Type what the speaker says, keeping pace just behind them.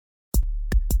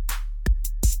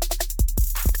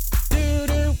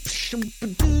Hey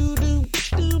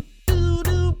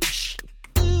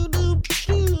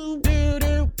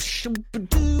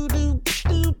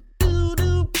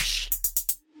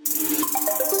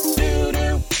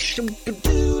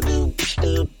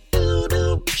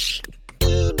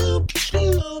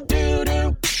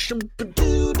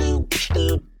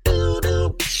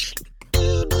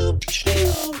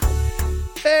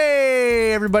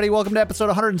everybody, welcome to episode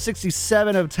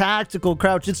 167 of Tactical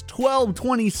Crouch. It's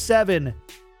 12:27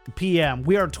 p.m.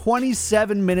 We are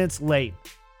 27 minutes late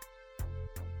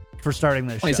for starting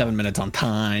this 27 show. minutes on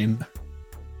time.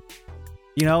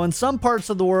 You know, in some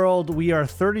parts of the world, we are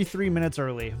 33 minutes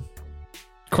early.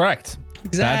 Correct.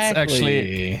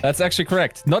 Exactly. That's actually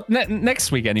correct. Not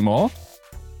next week anymore.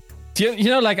 You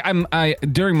know, like I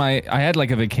had like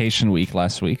a vacation week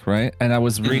last week, right? And I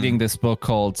was reading this book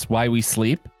called Why We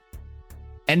Sleep.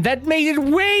 And that made it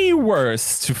way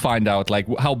worse to find out like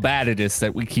how bad it is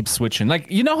that we keep switching.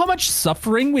 Like, you know how much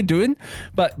suffering we're doing?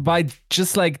 But by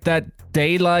just like that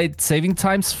daylight saving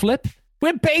times flip,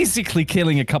 we're basically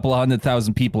killing a couple of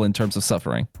 100,000 people in terms of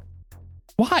suffering.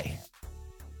 Why?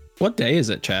 What day is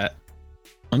it, chat?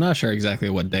 I'm not sure exactly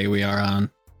what day we are on,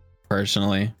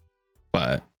 personally,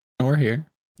 but we're here.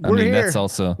 We're here. That's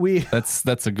also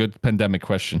that's a good pandemic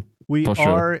question. We for are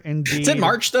sure. indeed. Is it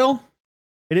March still?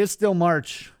 It is still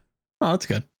March. Oh, that's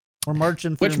good. We're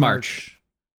marching through Which March?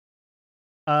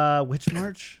 Which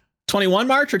March? 21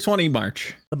 March or 20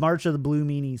 March? The March of the Blue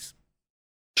Meanies.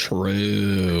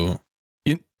 True.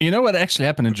 You know what actually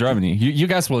happened in Germany? You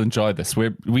guys will enjoy this.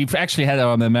 We've actually had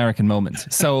our American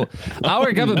moment. So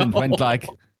our government went like,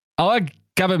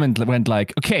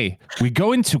 okay, we're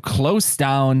going to close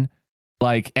down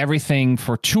like everything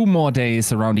for 2 more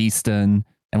days around Eastern,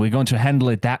 and we're going to handle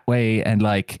it that way, and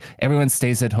like everyone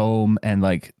stays at home and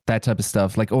like that type of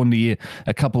stuff. Like only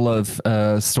a couple of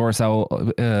stores are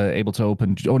able to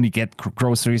open, only get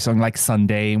groceries on like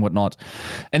Sunday and whatnot.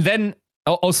 And then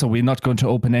also, we're not going to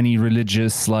open any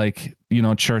religious, like, you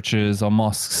know, churches or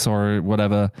mosques or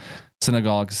whatever,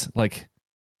 synagogues. Like,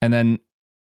 and then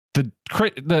the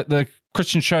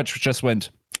Christian church just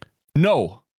went,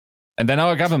 no. And then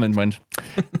our government went,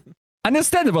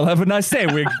 understandable. Have a nice day.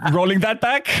 We're rolling that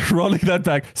back.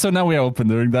 So now we are open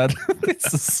doing that.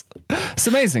 It's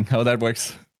amazing how that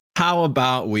works. How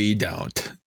about we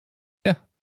don't? Yeah.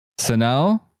 So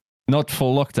now, not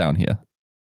full lockdown here.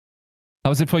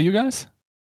 How's it for you guys?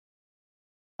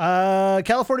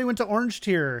 California went to orange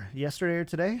tier yesterday or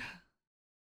today.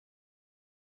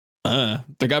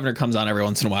 The governor comes on every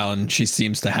once in a while, and she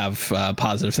seems to have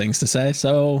positive things to say.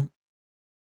 So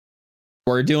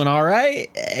we're doing all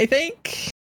right, I think.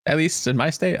 At least in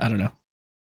my state. I don't know.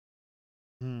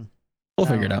 We'll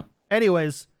figure it out.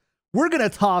 Anyways, we're going to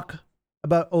talk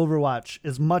about Overwatch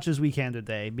as much as we can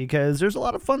today because there's a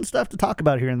lot of fun stuff to talk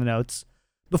about here in the notes.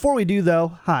 Before we do,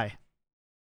 though, hi.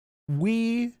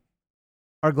 We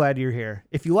are glad you're here.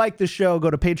 If you like the show, go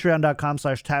to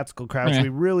patreon.com/tacticalcrouch. Yeah. We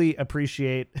really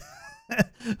appreciate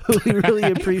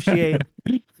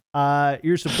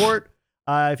your support.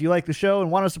 If you like the show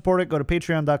and want to support it, go to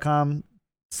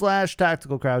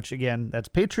patreon.com/tacticalcrouch. Again, that's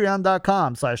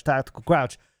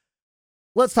patreon.com/tacticalcrouch.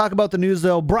 Let's talk about the news,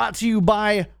 though. Brought to you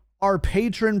by our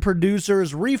patron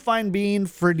producers, Refined Bean,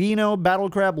 Fredino,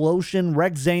 Battlecrab Lotion,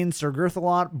 Rex Zane, Sir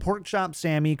Girthalot, Porkchop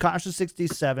Sammy,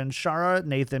 Cautious67, Shara,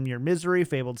 Nathan, Your Misery,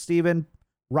 Fabled Steven,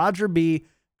 Roger B,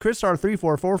 Chris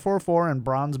R34444, and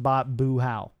Bronzebot Boo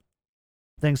How.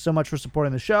 Thanks so much for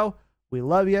supporting the show. We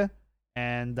love you.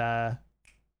 And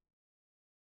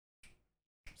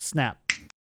snap.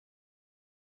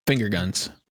 Finger guns.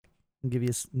 I'll give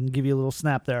you a little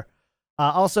snap there.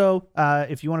 Also,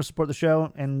 if you want to support the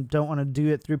show and don't want to do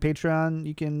it through Patreon,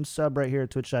 you can sub right here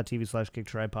at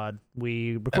twitch.tv/KickTryPod.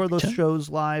 We record those shows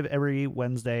live every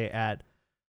Wednesday at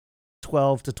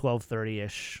 12 to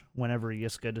 12:30-ish, whenever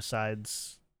Yiska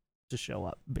decides to show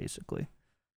up, basically.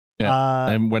 Yeah,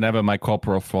 and whenever my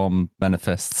corporal form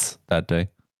manifests that day.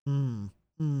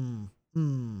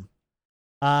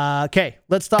 Okay,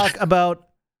 let's talk about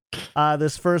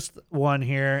this first one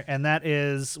here, and that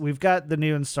is we've got the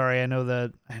new. And sorry, I know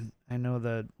the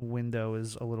window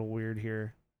is a little weird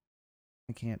here.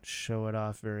 I can't show it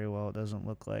off very well. It doesn't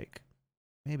look like.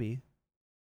 Maybe.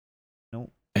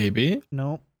 Nope. Maybe.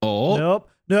 Nope. Oh. Nope.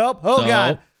 Oh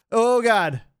God. Oh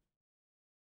God.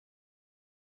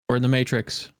 We're in the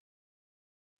Matrix.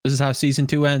 This is how season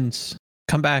 2 ends.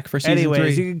 Come back for season 3.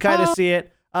 Anyways, you can kind of see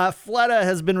it. Fleta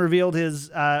has been revealed has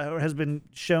been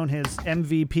shown his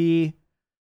MVP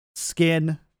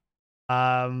skin.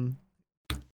 Called,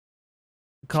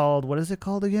 what is it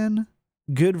called again?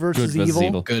 Good versus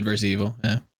Evil. Good versus Evil,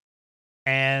 yeah.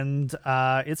 And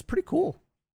it's pretty cool.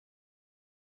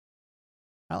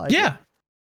 I like it. Yeah,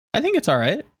 I think it's all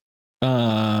right.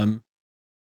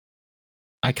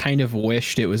 I kind of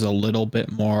wished it was a little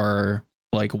bit more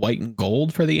like white and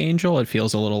gold for the Angel. It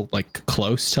feels a little like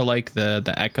close to like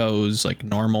the Echo's like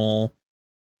normal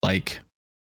like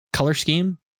color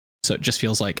scheme. So it just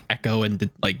feels like Echo and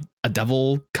like a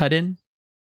devil cut in.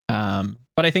 But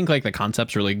I think like the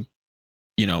concept's really,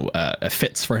 it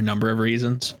fits for a number of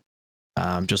reasons.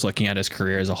 Just looking at his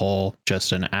career as a whole,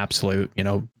 just an absolute,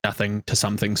 nothing to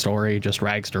something story, just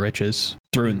rags to riches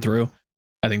through and through.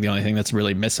 I think the only thing that's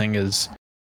really missing is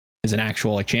an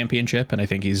actual like championship, and I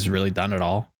think he's really done it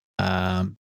all. I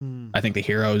think the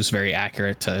hero is very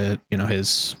accurate to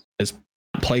his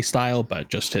play style, but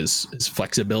just his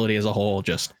flexibility as a whole.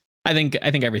 Just I think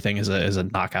everything is a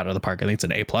knockout of the park. I think it's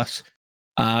an A+.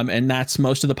 And that's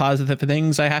most of the positive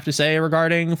things I have to say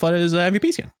regarding Flutter's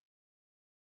MVP skin.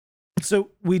 So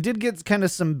we did get kind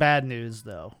of some bad news,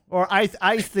 though, or I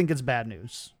think it's bad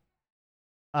news.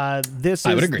 This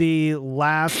is the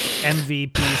last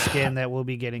MVP skin that we'll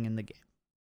be getting in the game.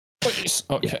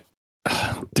 Okay.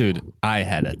 Dude, I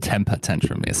had a temper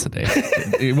tantrum yesterday.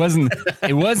 It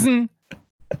wasn't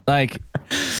like,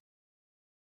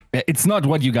 it's not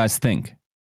what you guys think.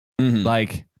 Mm-hmm.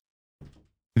 Like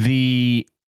the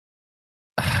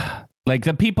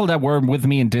people that were with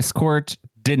me in Discord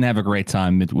didn't have a great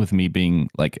time with me being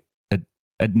like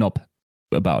a knob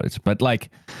about it. But like,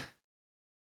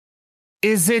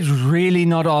 is it really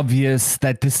not obvious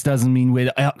that this doesn't mean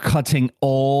we're cutting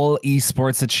all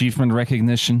esports achievement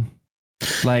recognition?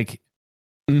 Like,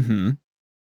 Mm-hmm.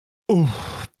 Ooh,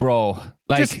 bro.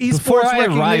 Like, just esports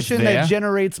recognition that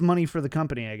generates money for the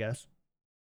company, I guess.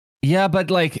 Yeah, but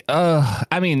like,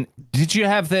 I mean, did you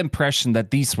have the impression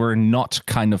that these were not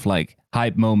kind of like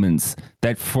hype moments,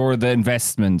 that for the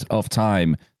investment of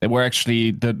time, that were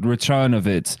actually, the return of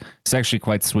it is actually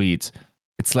quite sweet?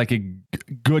 It's like a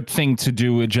good thing to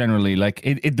do generally. Like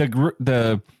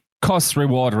the cost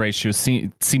reward ratio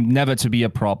seemed never to be a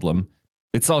problem.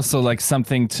 It's also like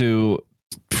something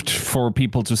for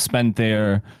people to spend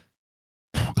their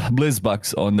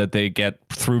BlizzBucks on that they get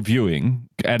through viewing,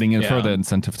 adding in further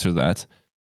incentive to that.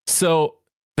 So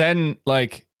then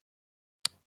like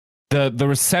the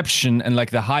reception and like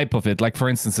the hype of it, like for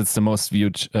instance, it's the most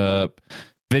viewed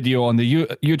video on the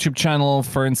YouTube channel,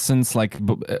 for instance, like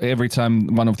every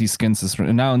time one of these skins is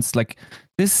announced, like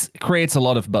this creates a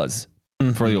lot of buzz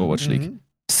for the Overwatch League.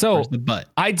 So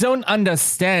I don't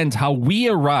understand how we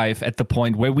arrive at the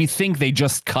point where we think they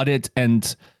just cut it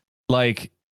and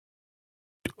like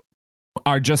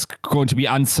are just going to be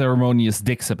unceremonious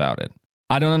dicks about it.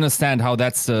 I don't understand how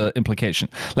that's the implication.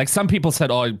 Like some people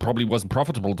said, oh, it probably wasn't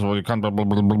profitable.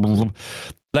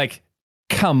 Like,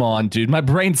 come on, dude. My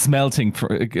brain's melting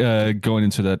for going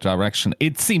into that direction.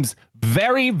 It seems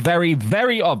very, very,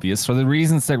 very obvious for the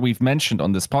reasons that we've mentioned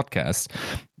on this podcast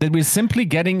that we're simply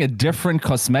getting a different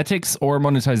cosmetics or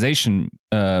monetization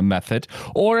method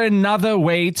or another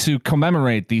way to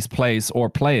commemorate these plays or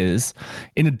players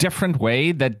in a different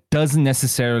way that doesn't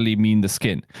necessarily mean the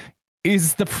skin.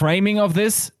 Is the framing of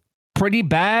this pretty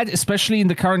bad, especially in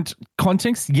the current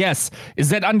context? Yes. Is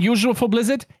that unusual for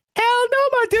Blizzard? Hell no,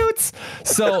 my dudes.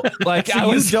 So, like,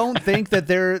 so you don't think that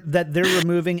they're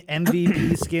removing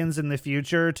MVP skins in the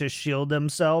future to shield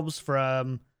themselves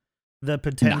from the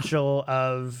potential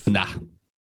of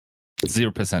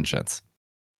 0% chance.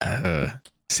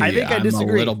 See, I think I disagree.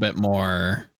 I'm a little bit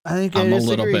more. I'm a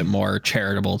little bit more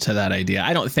charitable to that idea.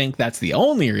 I don't think that's the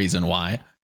only reason why.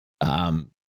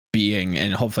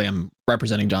 And hopefully I'm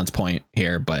representing John's point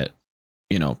here, but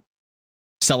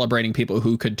celebrating people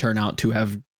who could turn out to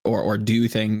have or do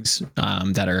things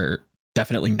that are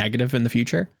definitely negative in the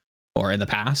future or in the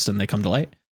past and they come to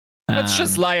light. Let's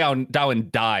just lie down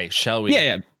and die, shall we?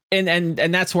 Yeah. And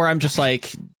that's where I'm just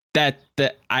like that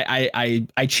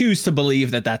I choose to believe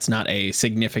that that's not a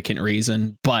significant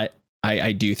reason, but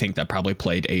I do think that probably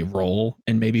played a role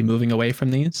in maybe moving away from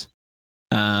these.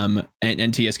 And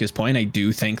to Yiska's point, I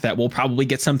do think that we'll probably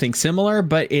get something similar,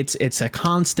 but it's a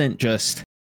constant just,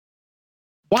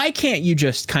 why can't you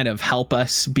just kind of help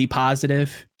us be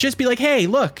positive? Just be like, hey,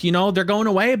 look, they're going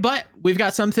away, but we've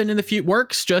got something in the future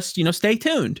works. Just, stay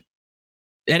tuned.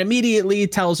 It immediately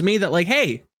tells me that like,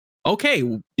 hey,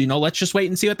 okay, let's just wait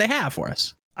and see what they have for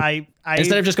us.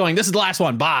 Instead of just going, this is the last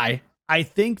one, bye. I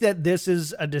think that this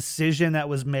is a decision that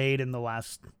was made in the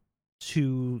last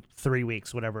 2-3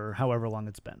 weeks, however long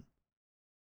it's been.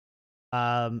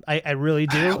 I really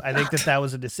do. I think that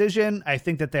was a decision. I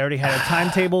think that they already had a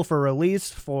timetable for release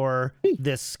for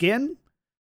this skin.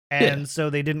 And so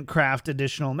they didn't craft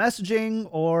additional messaging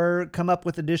or come up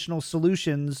with additional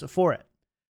solutions for it.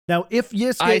 Now, if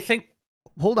Yiska... I think...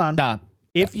 Hold on. Nah.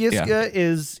 if Yiska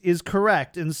is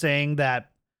correct in saying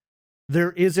that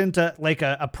there isn't a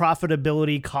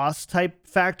profitability cost type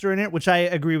factor in it, which I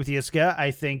agree with Yiska.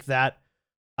 I think that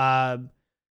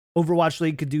Overwatch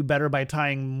League could do better by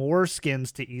tying more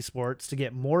skins to esports to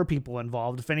get more people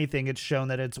involved. If anything, it's shown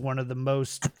that it's one of the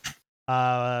most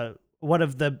one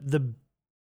of the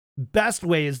best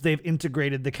ways they've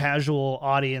integrated the casual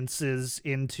audiences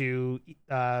into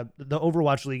the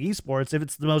Overwatch League esports. If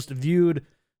it's the most viewed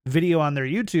video on their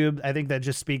YouTube, I think that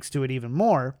just speaks to it even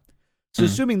more. So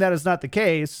assuming that is not the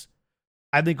case,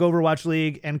 I think Overwatch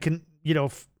League and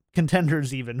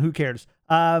contenders, even, who cares,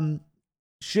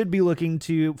 should be looking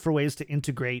for ways to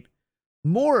integrate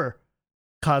more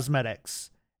cosmetics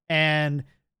and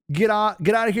get out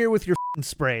of here with your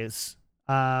sprays.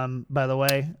 By the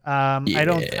way, I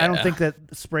don't think that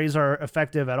sprays are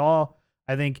effective at all.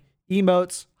 I think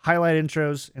emotes, highlight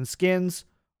intros, and skins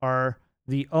are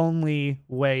the only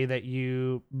way that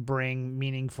you bring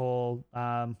meaningful,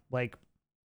 I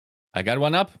got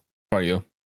one up for you.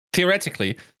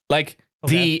 Theoretically,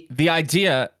 Okay. the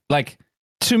idea,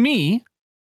 to me,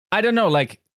 I don't know,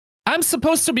 I'm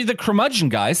supposed to be the curmudgeon,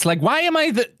 guys. Why am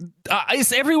I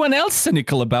is everyone else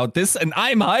cynical about this and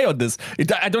I'm high on this?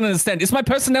 I don't understand. Is my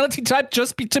personality type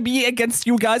just to be against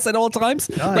you guys at all times?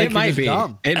 No, It might be.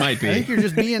 It might be. I think you're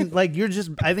just being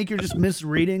I think you're just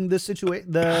misreading the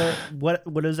situation,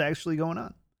 what is actually going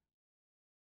on.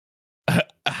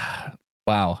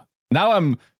 Wow. Now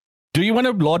do you want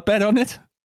to Lord bet on it?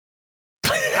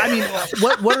 I mean,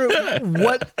 what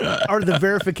are the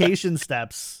verification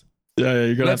steps? Yeah,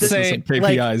 you're gonna Let's have to say, see some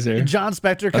KPIs here. John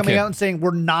Spector coming out and saying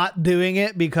we're not doing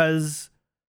it because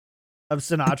of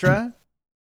Sinatra.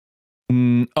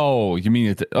 Oh, you mean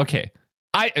it? Okay.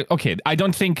 I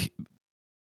don't think.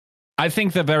 I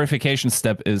think the verification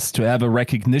step is to have a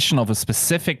recognition of a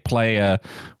specific player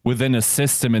within a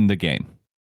system in the game.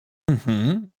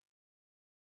 Mm-hmm.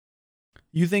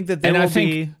 You think that there will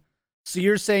be? So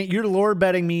you're saying you're Lord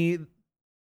betting me,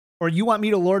 or you want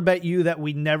me to Lord bet you that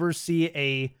we never see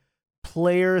a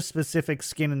player-specific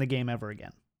skin in the game ever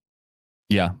again?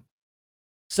 Yeah.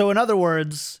 So in other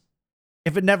words,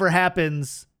 if it never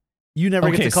happens, you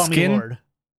never get to call me Lord.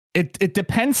 It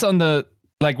depends on the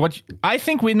what I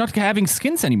think we're not having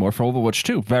skins anymore for Overwatch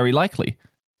 2, very likely,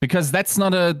 because that's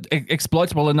not a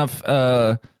exploitable enough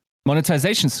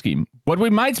monetization scheme. What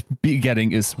we might be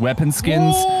getting is weapon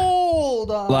skins. Hold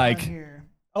on here.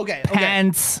 Okay.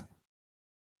 Pants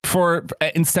for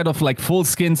instead of full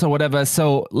skins or whatever.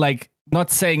 So not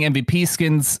saying MVP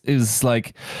skins is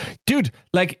dude,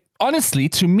 honestly,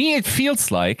 to me it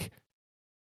feels like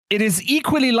it is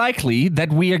equally likely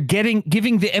that we are giving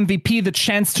the MVP the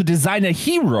chance to design a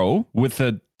hero with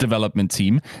the development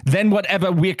team than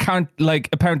whatever we can't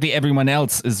apparently everyone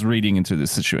else is reading into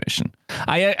this situation.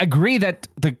 I agree that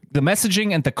the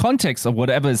messaging and the context of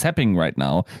whatever is happening right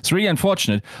now is really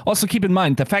unfortunate. Also keep in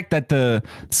mind the fact that the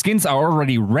skins are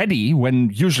already ready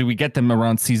when usually we get them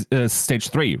around stage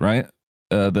 3, right?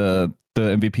 The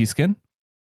MVP skin.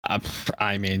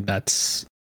 I mean, that's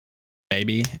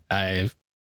maybe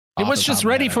it was just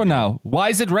ready for now. Why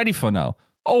is it ready for now?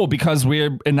 Oh, because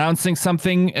we're announcing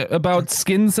something about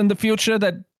skins in the future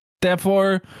that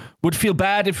therefore would feel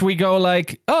bad if we go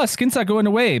skins are going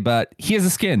away, but here's a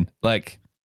skin.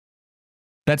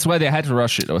 That's why they had to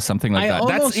rush it or something like that.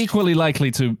 That's equally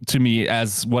likely to me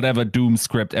as whatever Doom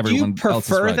script everyone else is writing. Do you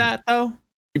prefer that though?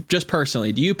 Just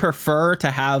personally, do you prefer to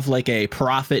have a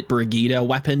Prophet Brigida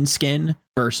weapon skin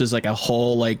versus a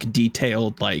whole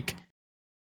detailed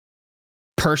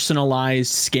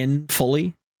personalized skin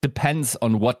fully? Depends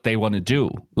on what they want to do.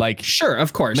 Sure,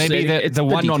 of course. Maybe the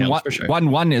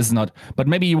one is not, but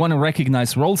maybe you want to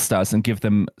recognize role stars and give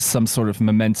them some sort of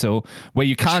memento where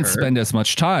you can't spend as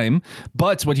much time.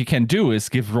 But what you can do is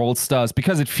give role stars,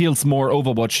 because it feels more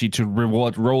Overwatchy to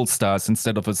reward role stars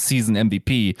instead of a season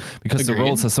MVP, because the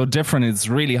roles are so different. It's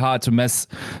really hard to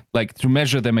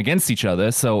measure them against each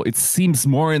other. So it seems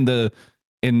more in the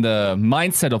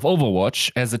mindset of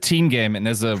Overwatch as a team game and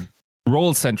as a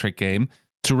role-centric game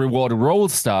to reward role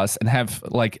stars and have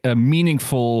a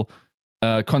meaningful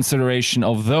consideration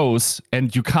of those,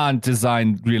 and you can't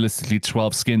design realistically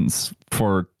 12 skins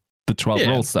for the 12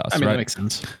 role stars. I mean, right? That makes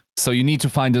sense. So you need to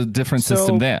find a different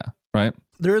system there, right?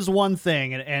 There is one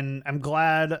thing, and I'm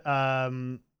glad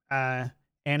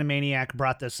Animaniac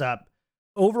brought this up.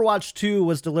 Overwatch 2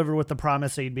 was delivered with the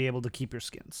promise that you'd be able to keep your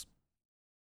skins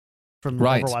from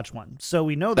Overwatch 1. So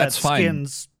we know that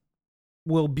skins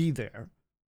will be there.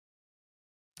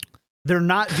 They're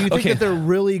not. Do you think that they're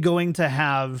really going to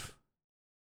have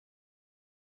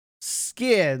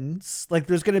skins?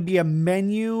 There's going to be a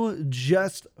menu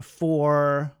just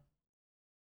for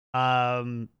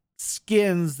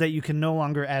skins that you can no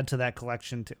longer add to that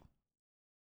collection too.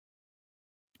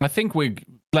 I think we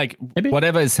like Maybe.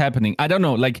 whatever is happening. I don't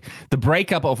know, like the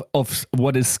breakup of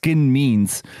what a skin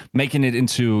means, making it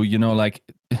into, you know, like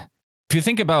if you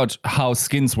think about how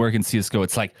skins work in CS:GO,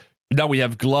 it's like now we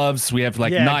have gloves, we have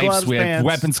like knives, gloves, we have pants.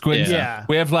 weapon skins, Yeah.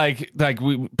 we have like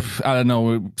we I don't know,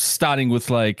 we're starting with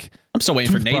like I'm still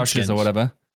waiting for name toothbrushes skins or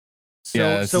whatever. So,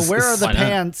 Yeah, so where are the why not?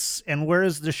 pants and where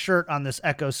is the shirt on this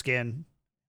Echo skin?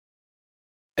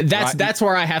 That's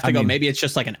where I have to I go. mean- Maybe it's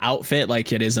just like an outfit,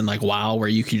 like it is in like WoW, where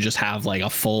you can just have like a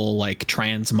full like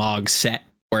transmog set,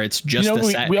 where it's just You know,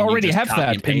 the set. we and you already just have copy that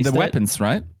and in the paste it. weapons,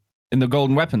 right? In the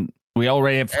golden weapon, we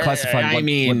already have classified I what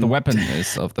mean- the weapon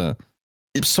is of the.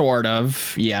 Sort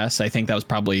of, yes. I think that was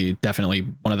probably definitely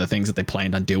one of the things that they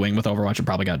planned on doing with Overwatch. It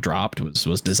probably got dropped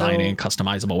was designing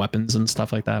customizable weapons and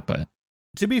stuff like that. But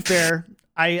To be fair,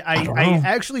 I don't I know.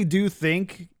 actually do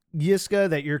think, Yiska,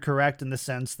 that you're correct in the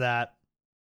sense that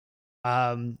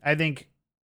I think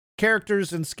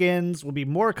characters and skins will be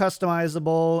more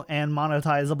customizable and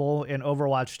monetizable in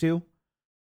Overwatch 2.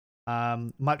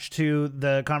 Much to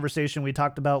the conversation we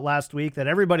talked about last week that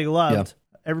everybody loved. Yeah.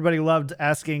 Everybody loved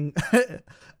asking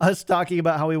us talking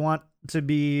about how we want to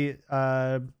be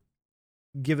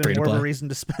given Free to more of a play. reason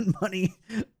to spend money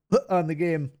on the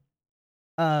game.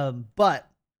 But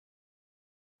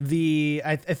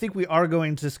I think we are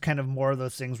going to kind of more of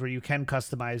those things where you can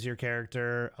customize your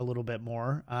character a little bit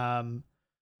more.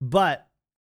 But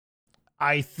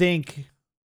I think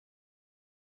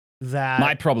that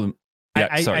My problem.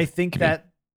 Yeah, sorry. I think Keep going. that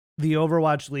the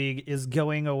Overwatch League is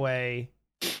going away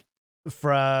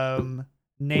from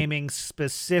naming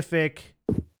specific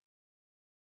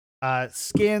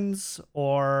skins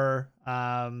or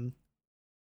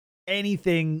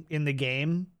anything in the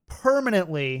game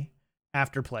permanently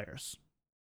after players.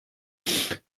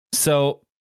 So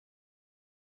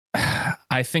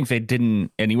I think they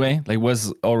didn't anyway. Like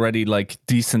was already like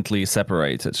decently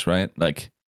separated, right?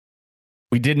 Like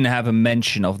we didn't have a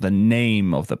mention of the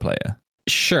name of the player.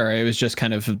 sure, it was just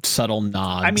kind of subtle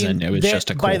nods, I mean, and it was just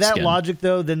a cool by that skin. logic,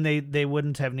 though, then they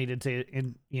wouldn't have needed to,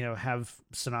 have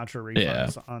Sinatra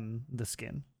refunds on the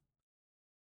skin.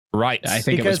 Right. I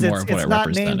think Because it was more of what it's it not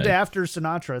represented. named after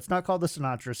Sinatra. It's not called the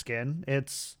Sinatra skin.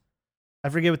 I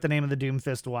forget what the name of the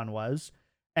Doomfist one was.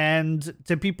 And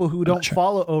to people who don't sure.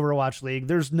 follow Overwatch League,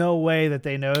 there's no way that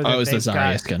they know that Oh, it was the they've Zarya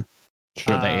got. skin.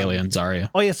 Sure, the Um, alien Zarya.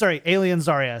 Oh yeah, sorry, Alien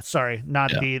Zarya. Sorry,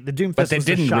 not Yeah. the Doomfist. But they was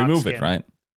the didn't shock remove skin. it, right?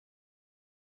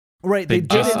 Right, they They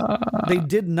didn't. just- They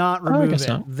did not I remove guess it.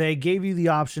 so. They gave you the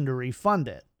option to refund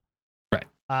it. Right.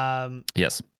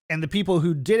 Yes. And the people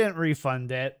who didn't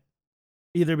refund it,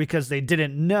 either because they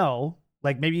didn't know,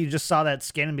 like maybe you just saw that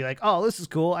skin and be like, "Oh, this is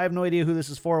cool. I have no idea who this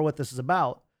is for or what this is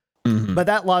about." Mhm. But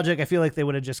that logic, I feel like they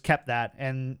would have just kept that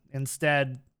and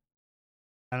instead,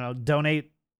 I don't know,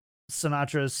 donate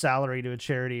Sinatra's salary to a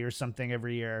charity or something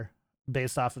every year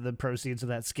based off of the proceeds of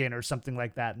that skin or something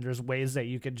like that. And there's ways that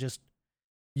you could just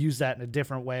use that in a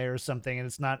different way or something, and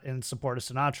it's not in support of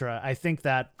Sinatra. I think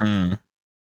that Mm.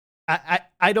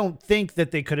 I don't think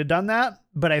that they could have done that,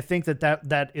 but I think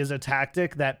that is a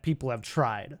tactic that people have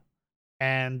tried.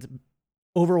 And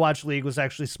Overwatch League was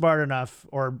actually smart enough,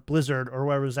 or Blizzard or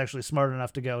whoever was actually smart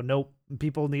enough to go, nope,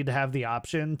 people need to have the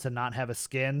option to not have a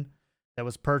skin that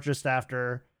was purchased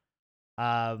after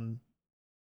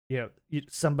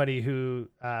somebody who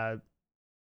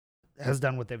has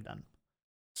done what they've done.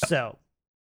 So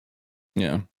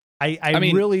Yeah. I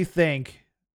mean- really think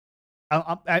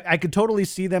I could totally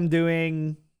see them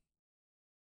doing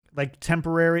like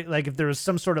temporary, like if there was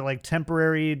some sort of like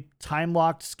temporary time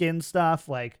locked skin stuff,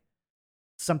 like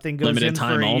something goes Limited in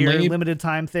time for a year, only? limited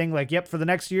time thing. Like, yep, for the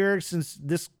next year, since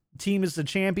this team is the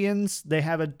champions, they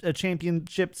have a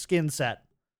championship skin set.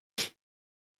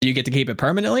 Do you get to keep it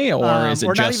permanently, or is it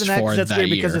or not just even that, 'cause for that's that weird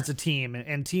year? because it's a team,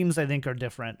 and teams I think are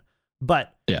different.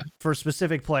 But Yeah. for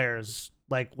specific players,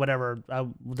 like whatever,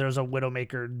 there's a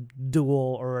Widowmaker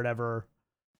duel or whatever,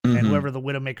 and Mhm. whoever the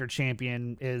Widowmaker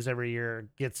champion is every year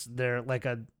gets their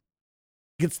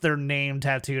name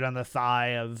tattooed on the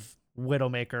thigh of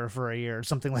Widowmaker for a year or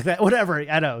something like that. Whatever,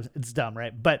 I know it's dumb,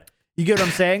 right? But you get what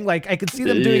I'm saying? Like I could see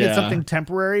them doing it Yeah. something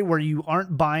temporary where you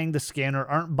aren't buying the skin or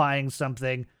aren't buying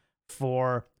something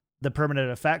for the permanent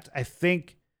effect. I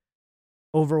think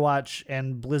Overwatch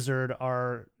and Blizzard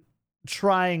are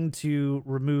trying to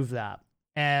remove that.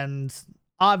 And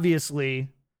obviously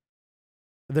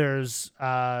there's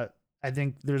I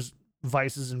think there's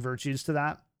vices and virtues to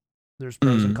that. There's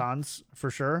pros and cons for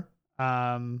sure.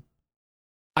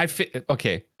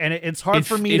 Okay. And it's hard It-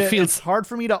 for me it to feels- it's hard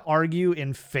for me to argue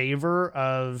in favor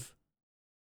of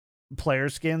player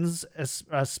skins,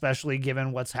 especially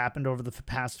given what's happened over the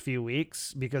past few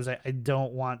weeks, because I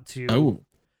don't want to. Oh,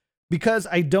 Because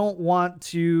I don't want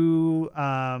to.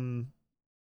 I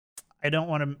don't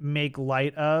want to make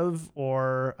light of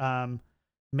or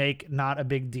make not a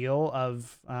big deal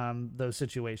of those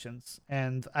situations,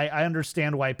 and I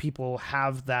understand why people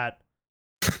have that.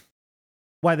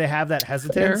 Why they have that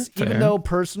hesitance, even though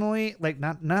personally, like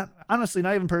not honestly,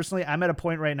 not even personally, I'm at a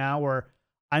point right now where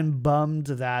I'm bummed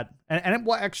that, and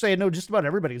well, actually, I know just about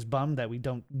everybody's bummed that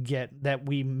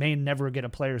we may never get a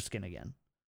player skin again.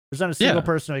 There's not a single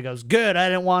person who goes, "Good, I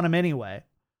didn't want him anyway."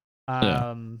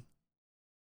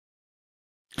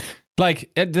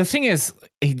 Like the thing is,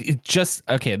 it just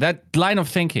okay. That line of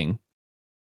thinking.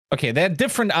 Okay, there are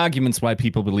different arguments why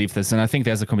people believe this, and I think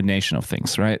there's a combination of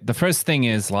things, right? The first thing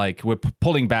is like we're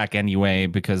pulling back anyway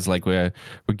because like we're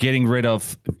getting rid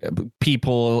of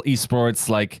people, esports,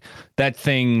 like that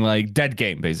thing, like dead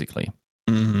game, basically.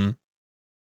 Mm-hmm.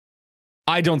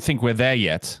 I don't think we're there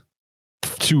yet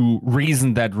to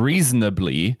reason that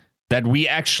reasonably that we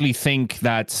actually think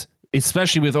that,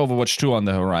 especially with Overwatch 2 on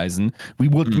the horizon, we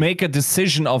would make a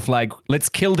decision of like, let's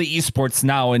kill the esports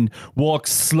now and walk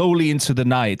slowly into the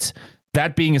night.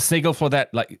 That being a signal for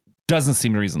that, like, doesn't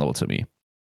seem reasonable to me.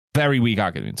 Very weak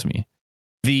argument to me.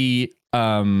 The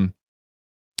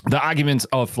argument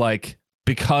of like,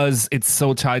 because it's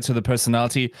so tied to the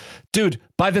personality. Dude,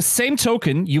 by the same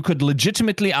token, you could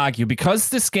legitimately argue because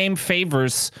this game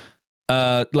favors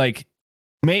having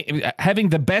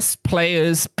the best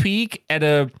players peak at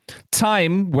a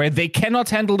time where they cannot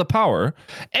handle the power.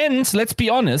 And let's be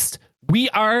honest, we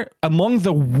are among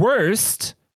the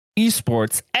worst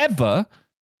esports ever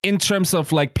in terms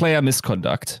of like player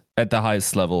misconduct at the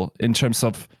highest level, in terms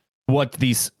of what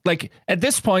these, like at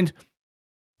this point,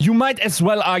 you might as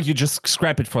well argue just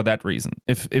scrap it for that reason,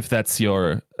 if that's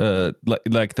your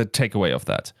like the takeaway of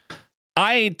that.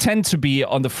 I tend to be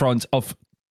on the front of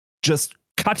just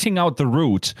cutting out the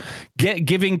root,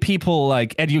 giving people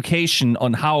like education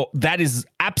on how that is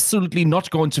absolutely not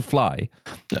going to fly.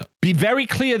 No. Be very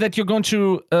clear that you're going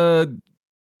to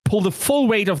pull the full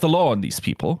weight of the law on these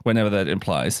people, whenever that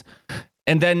implies,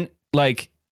 and then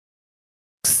like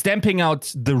stamping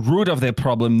out the root of their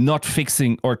problem, not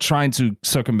fixing or trying to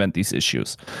circumvent these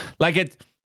issues. Like it,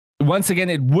 once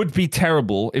again, it would be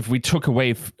terrible if we took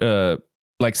away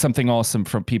like something awesome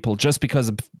from people just because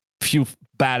a few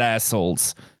bad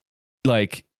assholes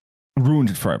like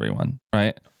ruined it for everyone,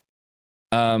 right?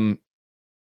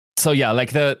 So yeah,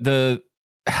 like the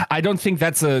I don't think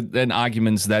that's an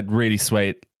argument that really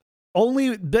swayed.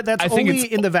 That's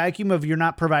only in the vacuum of you're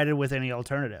not provided with any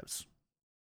alternatives.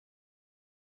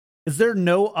 Is there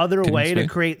no other way to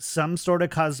create some sort of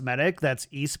cosmetic that's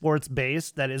esports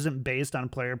based that isn't based on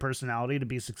player personality to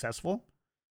be successful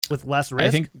with less risk? I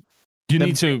think you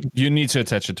need to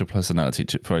attach it to personality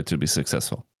for it to be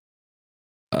successful.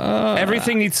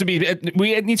 Everything needs to be.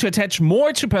 We need to attach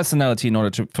more to personality in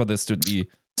order for this to be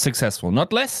successful,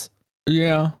 not less.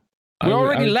 Yeah, we're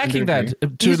already lacking that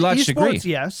to a large degree.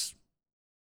 Yes.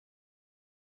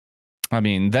 I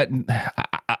mean that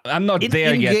I'm not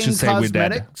there yet to say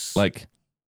cosmetics, we're dead. Like,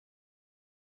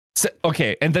 so,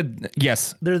 okay, and then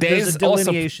yes, there's a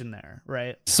delineation also, there,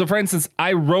 right? So, for instance,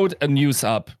 I wrote a news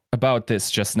up about this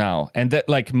just now, and that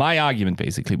like my argument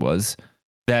basically was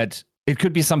that it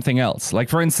could be something else. Like,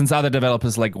 for instance, other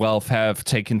developers like Valve have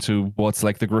taken to what's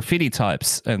like the graffiti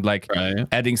types and like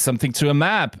adding something to a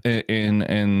map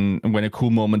in when a cool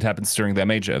moment happens during their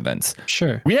major events.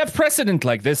 Sure, we have precedent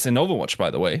like this in Overwatch,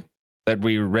 by the way, that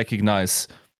we recognize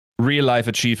real life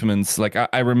achievements. Like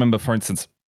I remember, for instance,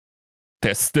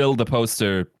 there's still the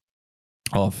poster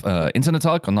of Internet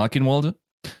Talk on Narkinwalde.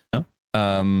 Yeah.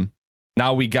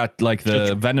 Now we got like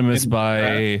the Venomous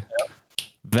by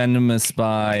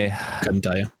couldn't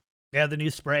tell you. Yeah, the new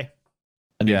spray.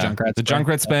 The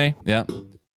Junkrat spray. Yeah.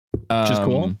 Which is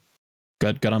cool.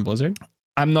 Good on Blizzard.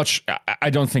 I'm not sure.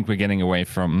 I don't think we're getting away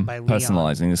from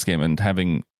personalizing this game and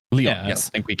having Leon. Yeah, yes,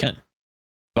 I think we can.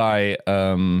 By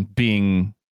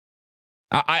being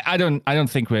I don't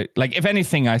think we're like, if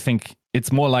anything, I think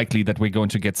it's more likely that we're going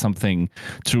to get something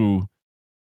to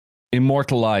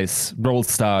immortalize Brawl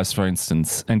Stars, for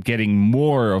instance, and getting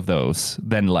more of those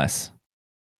than less.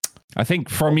 I think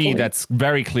for me that's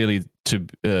very clearly to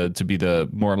be the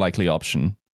more likely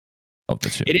option of the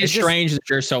two. It is strange that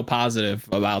you're so positive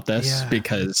about this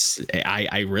because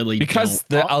I really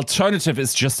the alternative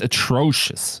is just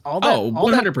atrocious.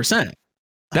 100%.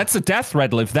 That's a death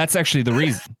red lift. That's actually the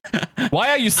reason. Why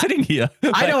are you sitting here?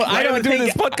 I don't do think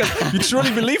this podcast. You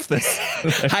truly believe this?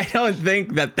 I don't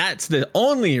think that that's the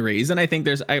only reason. I think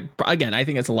there's, again, I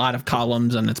think it's a lot of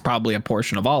columns, and it's probably a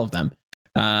portion of all of them.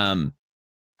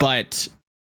 But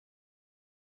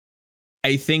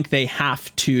I think they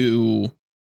have to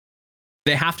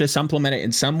supplement it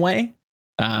in some way.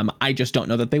 I just don't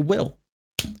know that they will.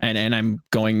 And I'm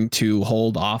going to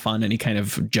hold off on any kind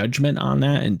of judgment on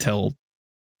that until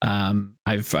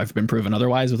I've been proven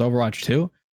otherwise with Overwatch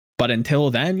 2. But until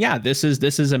then, yeah, this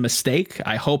is a mistake.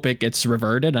 I hope it gets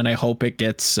reverted, and I hope it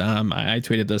gets I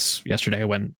tweeted this yesterday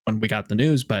when we got the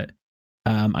news, but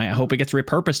I hope it gets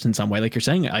repurposed in some way, like you're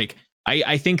saying. Like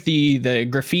I think the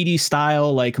graffiti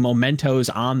style, like mementos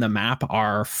on the map,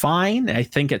 are fine. I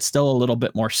think it's still a little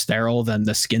bit more sterile than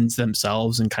the skins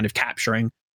themselves, and kind of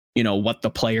capturing, what the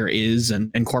player is and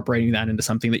incorporating that into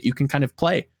something that you can kind of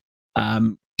play.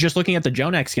 Just looking at the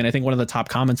JJoNak skin, I think one of the top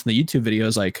comments in the YouTube video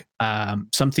is like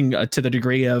something to the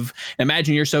degree of,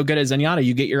 imagine you're so good at Zenyatta,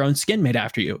 you get your own skin made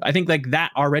after you. I think like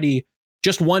that already,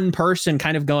 just one person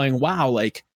kind of going, wow,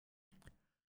 like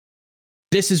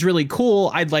this is really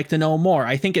cool. I'd like to know more.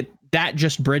 I think that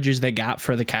just bridges the gap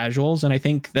for the casuals. And I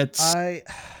think that's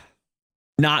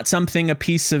not something a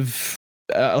piece of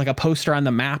like a poster on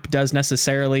the map does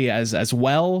necessarily as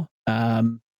well.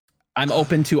 I'm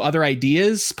open to other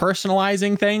ideas,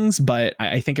 personalizing things, but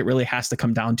I think it really has to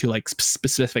come down to like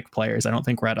specific players. I don't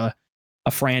think we're at a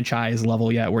franchise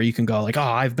level yet where you can go like, oh,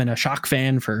 I've been a Shock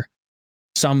fan for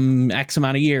some X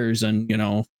amount of years,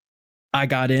 and I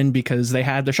got in because they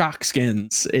had the Shock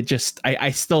skins. It just,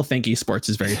 I still think esports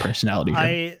is very personality driven.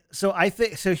 I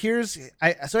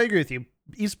agree with you.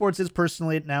 Esports is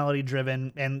personality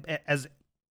driven, and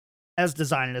as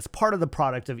designed, it's part of the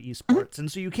product of esports,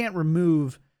 and so you can't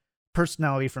remove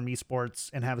personality from esports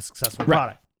and have a successful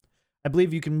product. I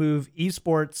believe you can move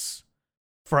esports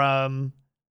from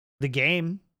the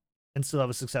game and still have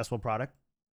a successful product.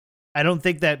 I don't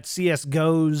think that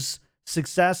CSGO's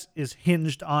success is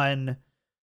hinged on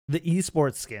the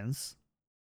esports skins.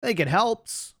 I think it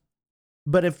helps,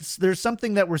 but if there's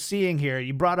something that we're seeing here,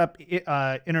 you brought up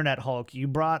Internet Hulk, you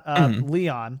brought up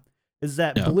Leon, is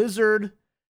that Blizzard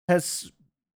has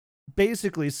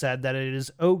basically said that it is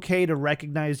okay to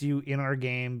recognize you in our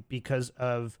game because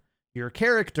of your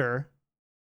character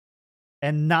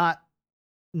and not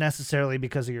necessarily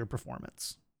because of your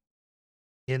performance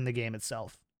in the game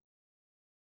itself.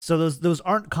 So those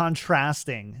aren't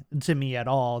contrasting to me at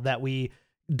all, that we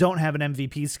don't have an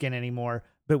MVP skin anymore,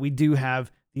 but we do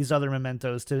have these other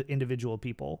mementos to individual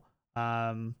people.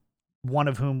 One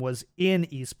of whom was in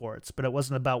esports, but it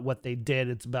wasn't about what they did.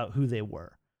 It's about who they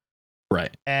were.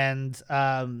 Right. And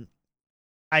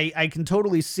I can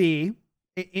totally see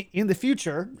in the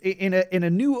future, in a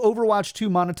new Overwatch 2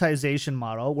 monetization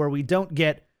model where we don't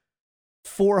get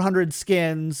 400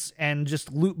 skins and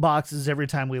just loot boxes every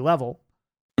time we level.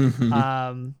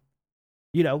 I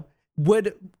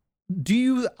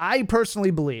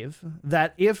personally believe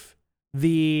that if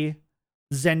the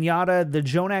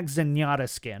JJoNak Zenyatta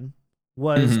skin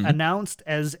was announced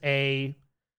as a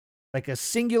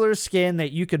singular skin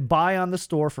that you could buy on the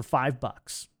store for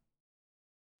 $5.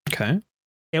 Okay.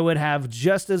 It would have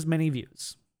just as many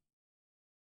views.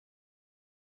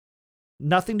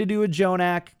 Nothing to do with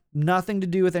JJoNak, nothing to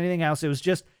do with anything else. It was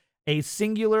just a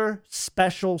singular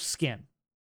special skin.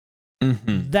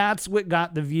 That's what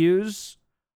got the views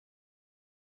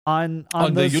on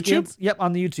the YouTube? skins. Yep,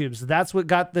 on the YouTubes. That's what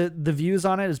got the views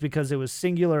on it, is because it was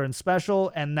singular and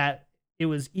special, and that it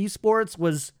was esports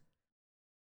was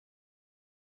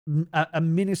a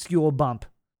minuscule bump,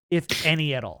 if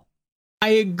any at all. I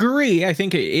agree. I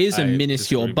think it is a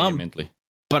minuscule bump,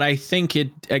 but I think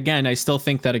I still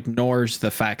think that ignores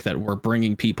the fact that we're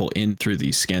bringing people in through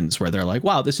these skins where they're like,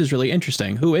 wow, this is really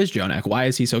interesting. Who is JJoNak? Why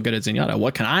is he so good at Zenyatta?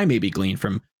 What can I maybe glean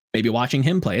from maybe watching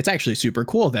him play? It's actually super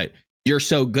cool that you're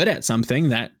so good at something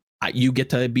that you get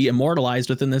to be immortalized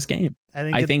within this game.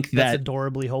 I think that's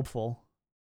adorably hopeful.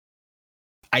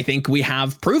 I think we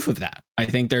have proof of that. I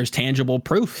think there's tangible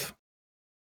proof.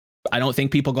 I don't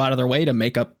think people go out of their way to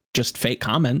make up just fake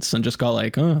comments and just go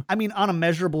like, oh. I mean, on a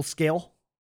measurable scale.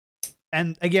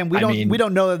 And again, we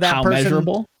don't know that how person,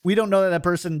 measurable? We don't know that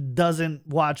person doesn't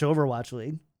watch Overwatch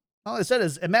League. All I said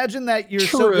is, imagine that you're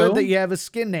True. so good that you have a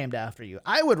skin named after you.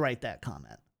 I would write that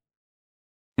comment.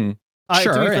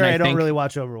 Sure. To be fair, I don't really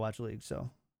watch Overwatch League, so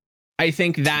I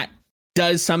think that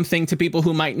does something to people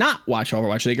who might not watch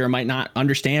Overwatch League or might not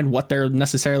understand what they're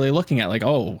necessarily looking at. Like,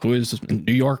 oh, who is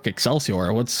New York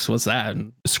Excelsior? What's that?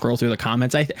 And scroll through the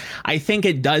comments. I think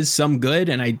it does some good,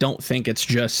 and I don't think it's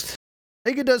just I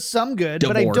think it does some good,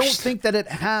 but I don't Divorced. think that it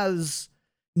has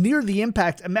near the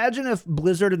impact. Imagine if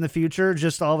Blizzard in the future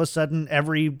just all of a sudden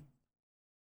every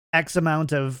X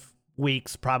amount of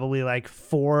weeks, probably like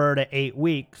 4 to 8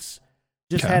 weeks,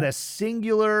 just Okay. had a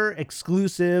singular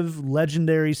exclusive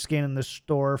legendary skin in the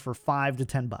store for $5 to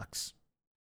 $10.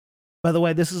 By the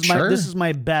way, this is Sure.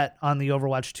 my bet on the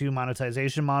Overwatch 2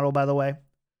 monetization model, by the way.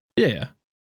 Yeah.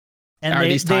 And Are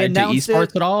these tied to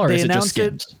esports at all, or they is it just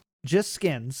announced skins? just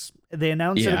skins. They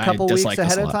announced it Yeah, a I couple weeks dislike this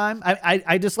ahead a of lot. time.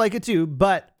 I dislike it too,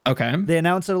 but Okay. they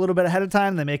announce it a little bit ahead of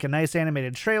time. They make a nice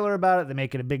animated trailer about it. They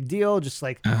make it a big deal, just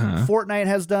like Uh-huh. Fortnite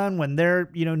has done when their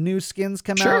new skins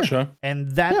come Sure. out, Sure.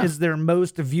 and that Yeah. is their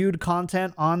most viewed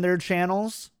content on their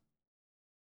channels.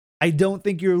 I don't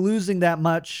think you're losing that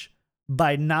much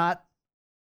by not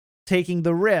taking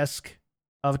the risk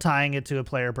of tying it to a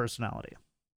player personality.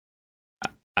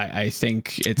 I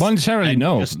think it's Monetarily, and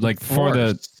no. just Like for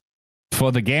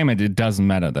the game, it doesn't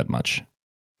matter that much.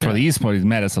 For Yeah. the esport, it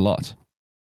matters a lot.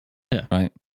 Yeah.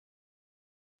 Right.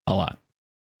 a lot.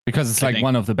 Because it's I like think-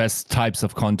 one of the best types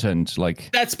of content. Like,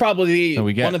 That's probably So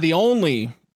we get- one of the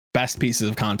only best pieces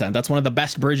of content. That's one of the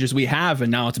best bridges we have,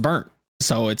 and now it's burnt.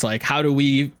 So it's like, how do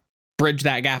we bridge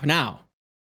that gap now?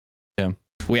 Yeah.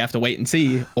 We have to wait and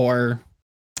see, or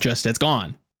just it's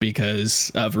gone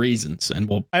because of reasons, and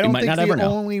we I don't might think not the ever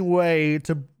know. only way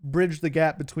to bridge the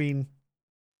gap between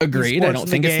Agreed. I esports don't in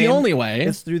think the it's the game only way.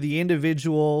 is through the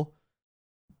individual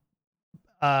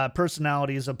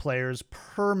personalities of players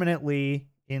permanently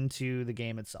into the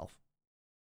game itself.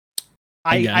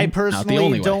 Again, I not the personally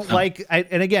only way, don't no. like,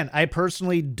 and again, I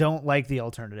personally don't like the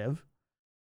alternative.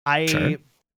 I Sure.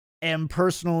 am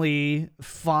personally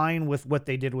fine with what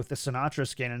they did with the Sinatra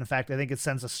skin. And in fact, I think it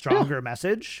sends a stronger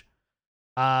message.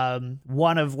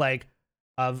 One of like,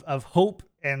 of hope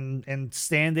and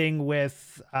standing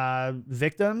with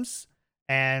victims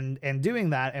and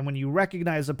doing that. And when you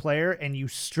recognize a player and you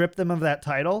strip them of that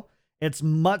title, it's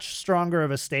much stronger of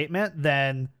a statement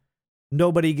than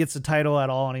nobody gets a title at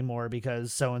all anymore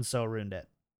because so and so ruined it.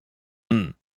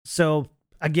 Mm. So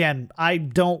again, I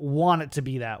don't want it to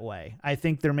be that way. I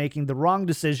think they're making the wrong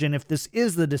decision if this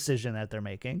is the decision that they're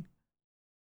making.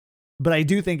 But I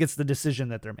do think it's the decision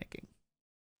that they're making.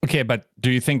 okay, but do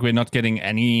you think we're not getting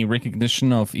any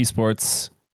recognition of esports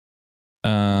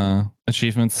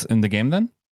achievements in the game then?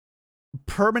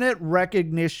 Permanent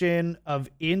recognition of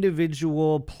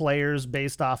individual players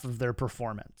based off of their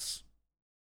performance.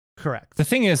 Correct. The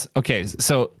thing is, okay,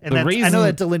 so And the that's, reason I know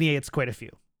that delineates quite a few.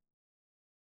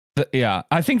 yeah,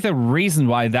 I think the reason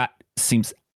why that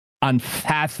seems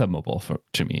unfathomable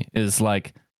to me is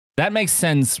like that makes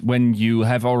sense when you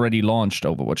have already launched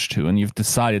Overwatch 2 and you've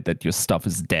decided that your stuff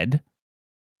is dead.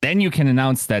 Then you can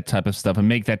announce that type of stuff and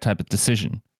make that type of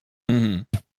decision. Mhm.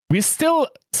 We're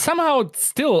somehow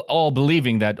still all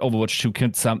believing that Overwatch 2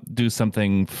 can do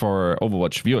something for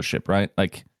Overwatch viewership, right?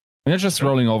 Like we're not just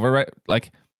rolling over, right?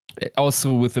 Like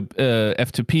also with the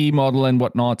F2P model and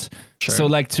whatnot. Sure. So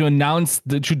like to announce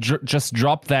that you just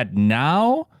drop that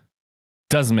now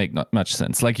doesn't make not much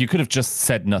sense. Like you could have just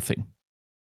said nothing,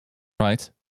 right?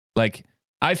 Like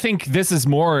I think this is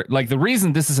more like the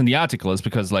reason this is in the article is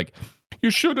because like you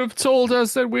should have told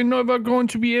us that we're never going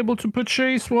to be able to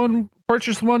purchase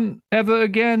one ever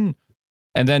again.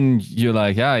 And then you're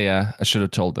like, yeah, I should have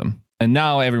told them. And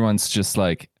now everyone's just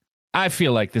like, I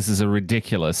feel like this is a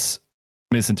ridiculous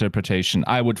misinterpretation.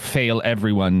 I would fail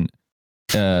everyone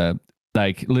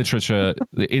like literature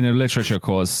in a literature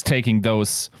course taking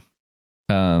those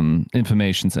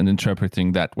informations and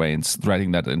interpreting that way and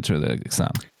writing that into the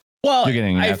exam. Well, You're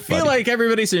getting an I F, feel buddy. like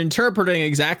everybody's interpreting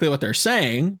exactly what they're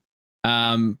saying,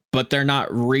 but they're not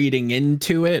reading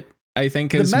into it. I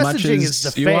think The as much messaging as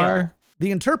is the you fail. are.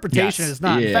 The interpretation Yes. is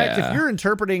not. In fact, if Yeah. you're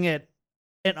interpreting it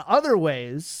in other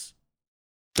ways,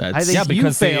 That's, I think Yeah,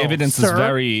 because you fail, the evidence sir. is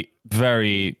very,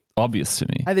 very obvious to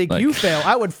me. I think Like, you fail.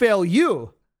 I would fail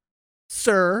you,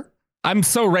 sir. I'm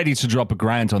so ready to drop a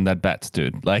grant on that bet,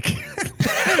 dude. Like,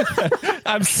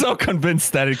 I'm so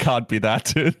convinced that it can't be that,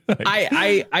 dude. Like,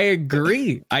 I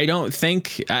agree. I don't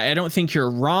think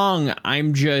you're wrong.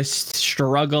 I'm just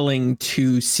struggling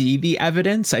to see the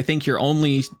evidence. I think your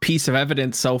only piece of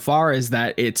evidence so far is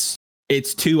that it's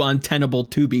too untenable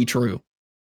to be true.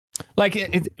 like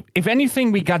if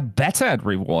anything, we got better at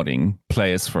rewarding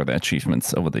players for their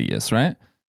achievements over the years, right?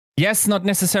 Yes, not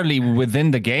necessarily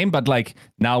within the game, but like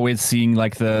now we're seeing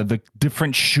like the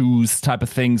different shoes type of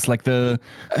things, like the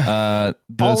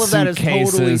All of that is totally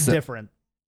suitcases. different.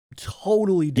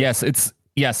 Totally different.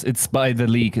 Yes, it's by the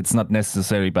league. It's not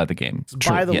necessarily by the game. It's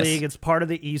by the yes. league. It's part of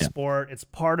the esport. It's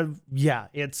part of,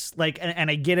 it's like, and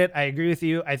I get it. I agree with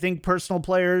you. I think personal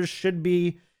players should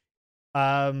be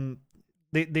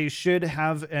They should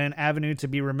have an avenue to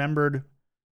be remembered,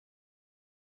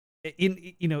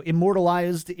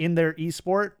 immortalized in their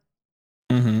esport.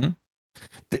 Mm-hmm.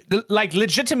 Like,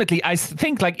 legitimately, I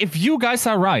think, like, if you guys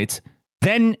are right,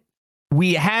 then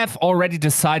we have already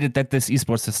decided that this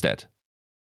esports is dead.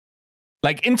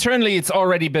 Like, internally, it's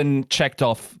already been checked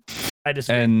off. I just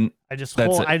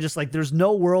like, there's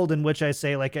no world in which I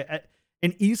say, like, an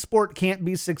esport can't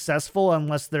be successful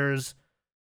unless there's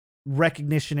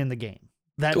recognition in the game.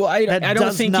 I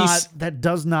don't think that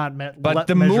does not. But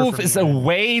the move is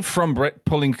away from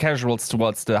pulling casuals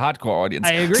towards the hardcore audience.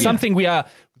 I agree. Something we are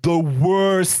the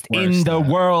worst in the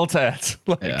world at.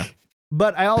 Like, yeah.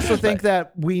 But I also think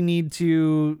that we need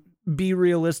to be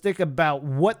realistic about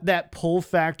what that pull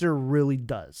factor really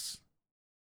does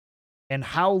and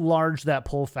how large that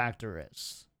pull factor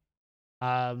is.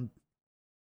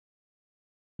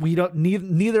 We don't.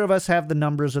 Neither of us have the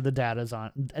numbers or the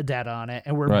data on it,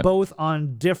 and we're both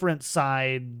on different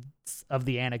sides of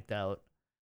the anecdote,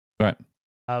 right?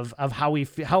 Of how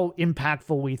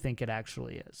impactful we think it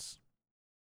actually is.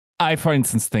 I, for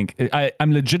instance, think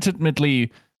I'm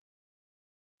legitimately,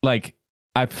 like,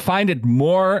 I find it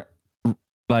more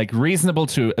like reasonable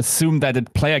to assume that a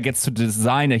player gets to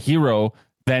design a hero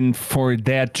than for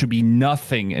there to be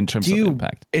nothing in terms of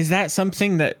impact. Is that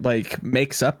something that, like,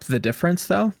 makes up the difference,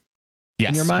 though? Yes,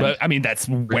 in your mind? But, I mean, that's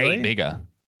way bigger,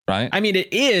 right? I mean,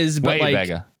 it is, but way like,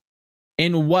 bigger.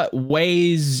 In what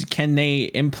ways can they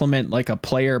implement, like, a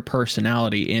player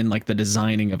personality in, like, the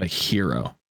designing of a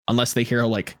hero? Unless the hero,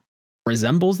 like,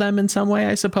 resembles them in some way,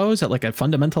 I suppose, at, like, a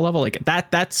fundamental level. Like,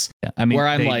 that's where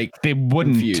I'm like, they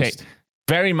wouldn't confused. take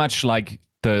very much like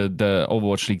the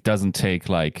Overwatch League doesn't take,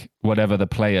 like, whatever the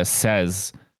player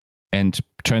says and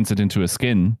turns it into a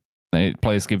skin.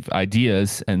 Players give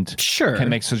ideas and can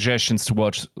make suggestions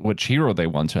towards which hero they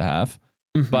want to have.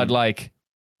 Mm-hmm. But, like,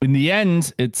 in the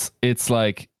end, it's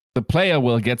like the player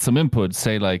will get some input,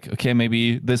 say, like, okay,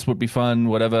 maybe this would be fun,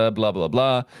 whatever, blah, blah,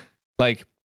 blah. Like,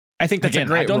 I think that's a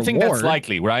great I don't reward. think that's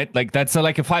likely, right? Like, that's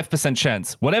like a 5%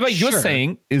 chance. Whatever you're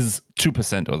saying is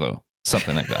 2% or though,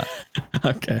 something like that.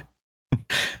 Okay.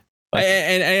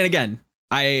 And again,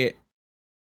 I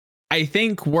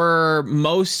think we're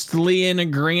mostly in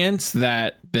agreement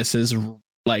that this is,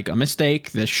 like, a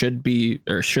mistake. This should be,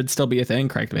 or should still be, a thing.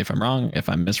 Correct me if I'm wrong, if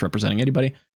I'm misrepresenting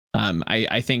anybody.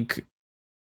 I think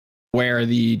where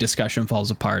the discussion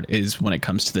falls apart is when it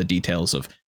comes to the details of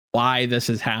why this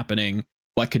is happening,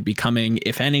 what could be coming,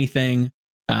 if anything,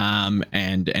 and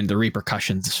the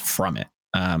repercussions from it.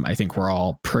 I think we're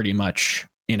all pretty much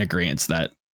in agreement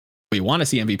that we want to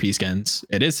see MVP skins.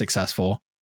 It is successful.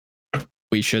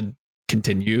 We should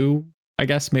continue. I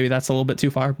guess maybe that's a little bit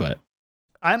too far, but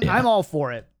I'm all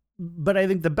for it. But I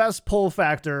think the best pull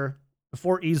factor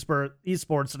for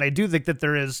esports, and I do think that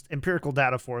there is empirical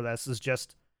data for this, is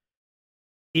just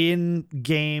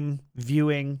in-game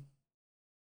viewing,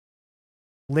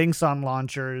 links on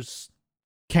launchers,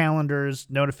 calendars,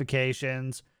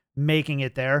 notifications, making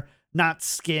it there, not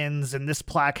skins and this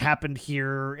plaque happened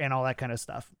here and all that kind of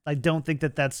stuff. I don't think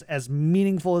that that's as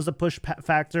meaningful as a push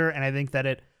factor, and I think that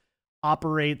it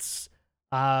operates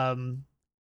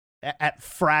at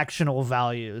fractional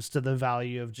values to the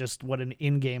value of just what an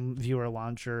in-game viewer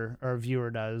launcher or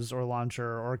viewer does, or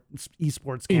launcher or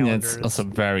esports calendars. It's also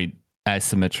very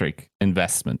asymmetric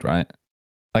investment, right?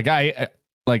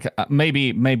 Like,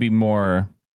 maybe more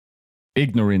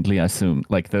ignorantly assume,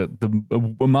 like, the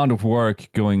amount of work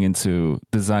going into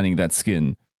designing that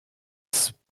skin,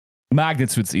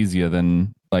 magnitudes easier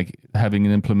than, like, having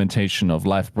an implementation of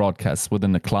live broadcasts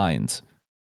within a client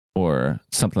or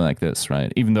something like this,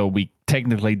 right? Even though we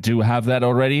technically do have that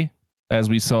already, as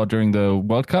we saw during the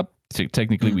World Cup.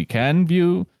 Technically, we can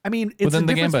view. I mean, it's a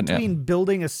difference between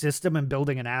building a system and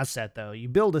building an asset, though. You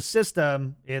build a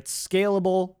system, it's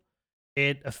scalable,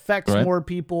 it affects more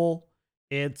people.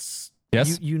 It's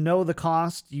you know the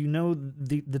cost, you know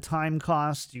the time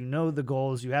cost, you know the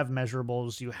goals, you have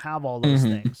measurables, you have all those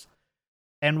things.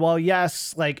 And while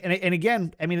yes, like, and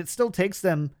again, I mean, it still takes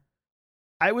them.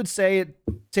 I would say it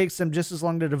takes them just as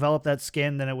long to develop that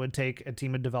skin than it would take a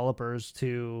team of developers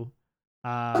to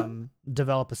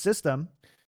develop a system.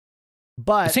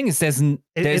 But the thing is,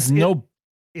 there's no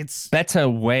better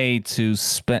way to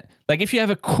spend. Like, if you have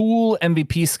a cool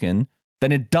MVP skin,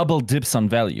 then it double dips on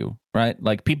value, right?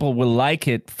 Like, people will like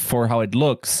it for how it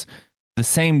looks, the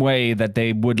same way that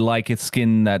they would like a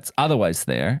skin that's otherwise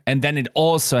there. And then it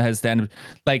also has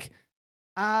like,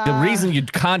 the reason you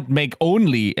can't make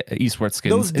only esports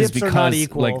skins is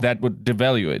because, like, that would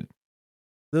devalue it.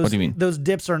 What do you mean? Those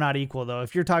dips are not equal, though.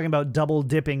 If you're talking about double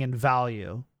dipping in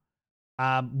value,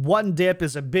 One dip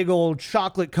is a big old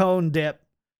chocolate cone dip.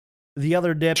 The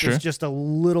other dip is just a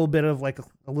little bit of like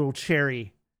a little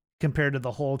cherry compared to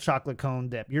the whole chocolate cone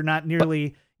dip. You're not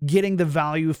nearly getting the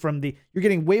value you're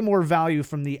getting way more value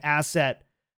from the asset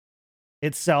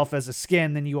itself as a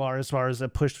skin than you are as far as a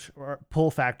push or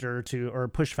pull factor or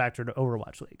push factor to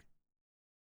Overwatch League.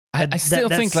 I still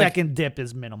think second dip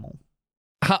is minimal.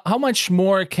 How much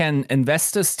more can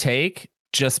investors take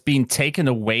just being taken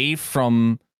away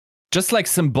from, just like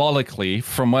symbolically,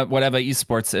 from whatever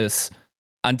esports is,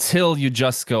 until you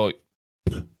just go,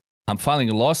 I'm filing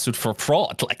a lawsuit for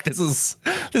fraud. Like this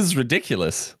is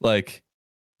ridiculous. Like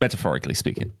metaphorically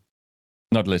speaking,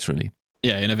 not literally.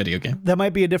 Yeah, in a video game. That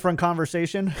might be a different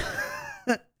conversation.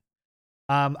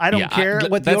 I don't care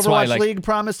what the Overwatch League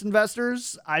promised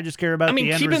investors. I just care about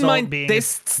the end keep in mind, there's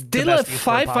still a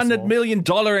 $500 million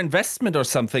investment or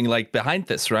something like behind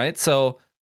this, right? So,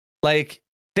 like,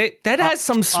 that has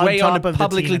some sway on the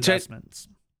publicly investments.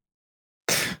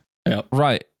 Yeah,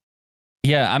 right.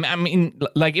 Yeah, I mean,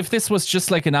 like, if this was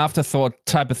just like an afterthought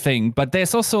type of thing, but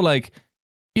there's also like,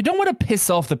 you don't want to piss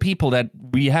off the people that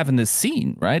we have in this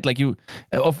scene, right? Like,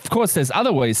 of course, there's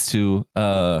other ways to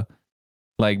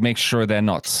like make sure they're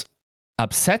not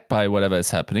upset by whatever is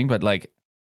happening, but like,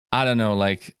 I don't know,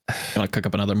 like, you want to cook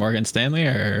up another Morgan Stanley,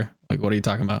 or like, what are you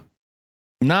talking about?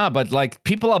 Nah, but like,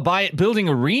 people are building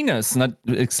arenas, not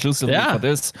exclusively for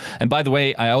this. And by the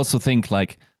way, I also think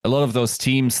like a lot of those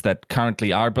teams that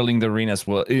currently are building the arenas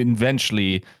will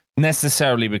eventually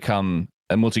necessarily become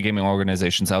multi-gaming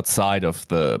organizations outside of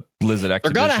the Blizzard Activision.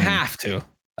 They're gonna have to.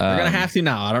 They're gonna have to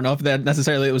now. I don't know if that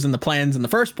necessarily it was in the plans in the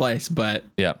first place, but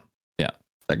yeah,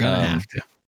 they're gonna have to.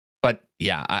 But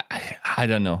yeah, I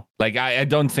don't know. Like I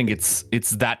don't think it's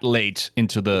that late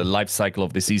into the life cycle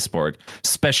of this esport,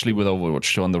 especially with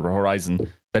Overwatch on the horizon,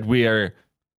 that we are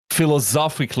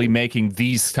philosophically making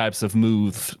these types of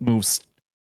moves,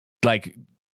 like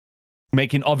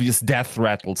making obvious death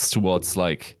rattles towards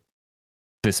like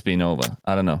this being over.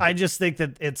 I don't know. I just think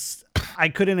that I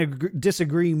couldn't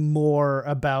disagree more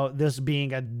about this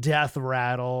being a death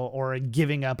rattle or a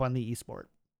giving up on the esport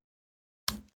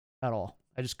at all.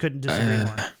 I just couldn't disagree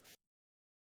more.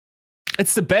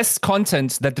 It's the best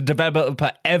content that the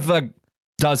developer ever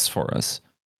does for us.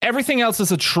 Everything else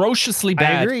is atrociously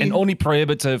bad and only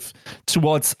prohibitive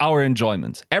towards our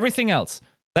enjoyment. Everything else.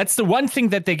 That's the one thing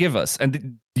that they give us.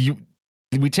 And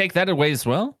we take that away as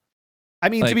well? I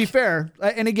mean, to be fair,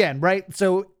 and again, right?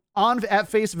 So at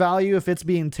face value, if it's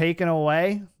being taken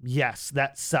away, yes,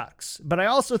 that sucks. But I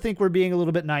also think we're being a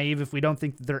little bit naive if we don't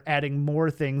think that they're adding more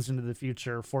things into the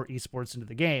future for esports into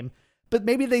the game. But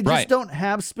maybe they just don't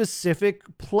have specific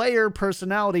player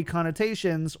personality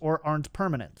connotations or aren't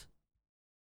permanent.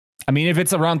 I mean, if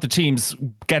it's around the teams,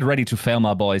 get ready to fail,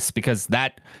 my boys, because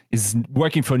that is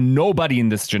working for nobody in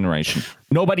this generation.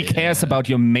 Nobody cares about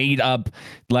your made up,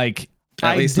 like,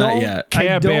 at least not yet,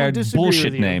 Care Bear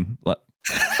bullshit name.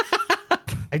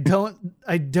 I don't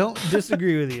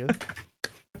disagree with you.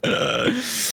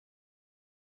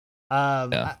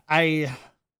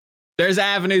 There's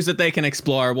avenues that they can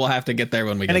explore. We'll have to get there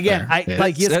when we get there. And again,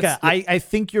 like Yiska, I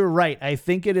think you're right. I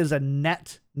think it is a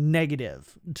net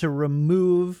negative to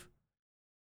remove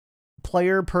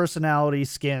player personality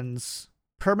skins,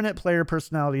 permanent player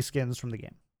personality skins from the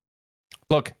game.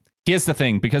 Look, here's the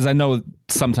thing, because I know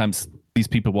sometimes these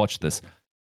people watch this.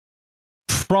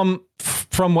 From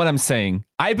what I'm saying,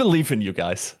 I believe in you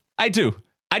guys. I do.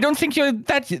 I don't think you're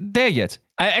there yet.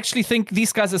 I actually think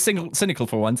these guys are cynical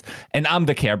for once, and I'm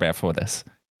the Care Bear for this.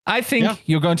 I think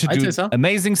you're going to do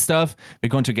amazing stuff. We're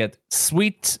going to get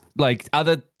sweet, like,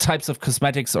 other types of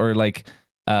cosmetics or like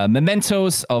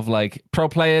mementos of like pro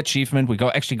player achievement. We're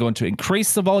actually going to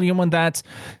increase the volume on that.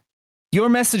 Your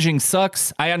messaging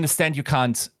sucks. I understand you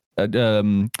can't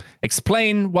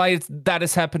explain why that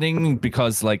is happening,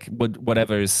 because like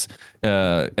whatever is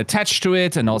attached to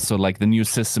it, and also like the new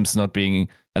systems not being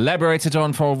elaborated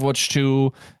on for Overwatch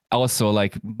 2. Also,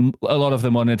 like a lot of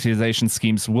the monetization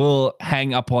schemes will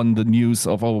hang upon the news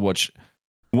of Overwatch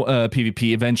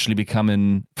PvP eventually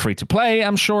becoming free to play,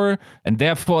 I'm sure, and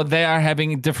therefore they are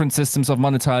having different systems of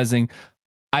monetizing.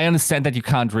 I understand that you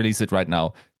can't release it right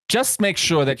now. Just make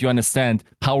sure that you understand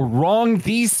how wrong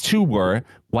these two were,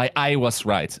 why I was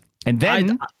right. And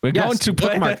then we're going to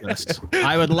play Marcus.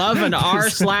 I would love an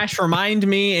r/remind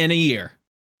me in a year.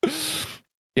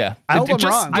 Yeah, I hope I'm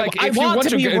wrong. Like, if you want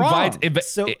to invite,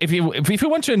 if you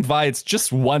want to invite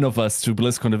just one of us to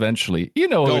BlizzCon eventually, you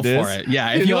know who it is. Go for it.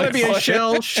 Yeah, if you want to be a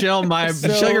shill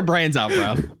your brains out,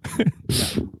 bro.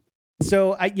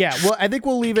 So well, I think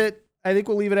we'll leave it. I think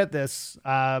we'll leave it at this.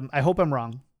 I hope I'm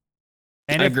wrong.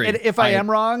 And if I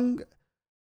am wrong,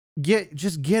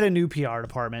 just get a new PR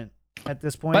department at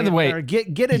this point. By the way, or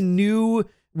get a new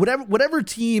whatever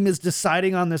team is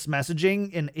deciding on this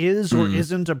messaging and is or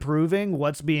isn't approving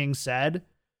what's being said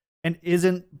and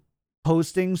isn't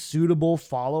posting suitable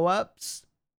follow-ups.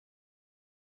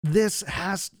 This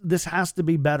has to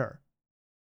be better.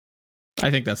 I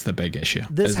think that's the big issue.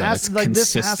 This has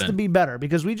to be better,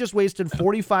 because we just wasted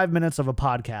 45 minutes of a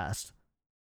podcast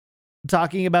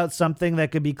talking about something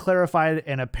that could be clarified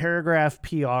in a paragraph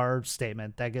PR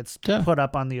statement that gets put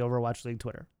up on the Overwatch League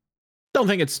Twitter. I don't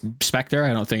think it's Spectre.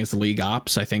 I don't think it's the League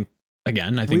Ops. I think we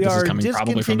this is coming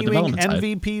probably from the development side.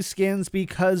 MVP skins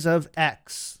because of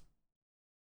X.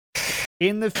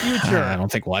 In the future, I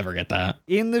don't think we'll ever get that.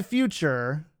 In the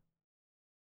future,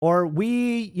 or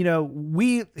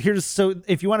so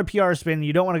if you want a PR spin,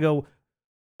 you don't want to go,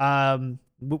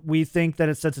 we think that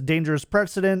it sets a dangerous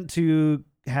precedent to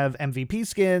have MVP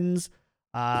skins,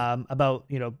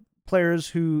 about, players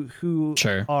who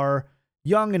Sure. are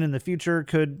young and in the future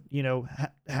could,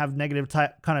 have negative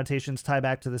connotations tie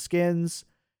back to the skins,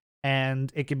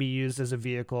 and it can be used as a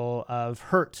vehicle of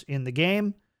hurt in the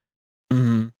game.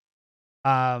 Mm-hmm.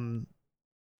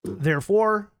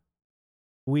 Therefore,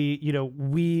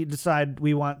 we decide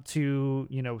we want to,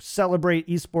 celebrate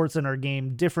esports in our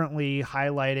game differently,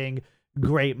 highlighting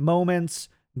great moments,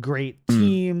 great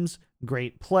teams,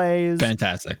 great plays.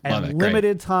 Fantastic. Love and it.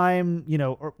 Limited time,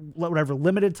 or whatever,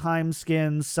 limited time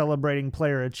skins celebrating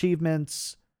player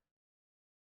achievements.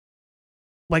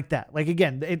 Like that. Like,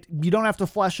 again, you don't have to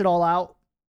flesh it all out.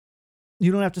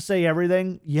 You don't have to say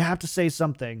everything. You have to say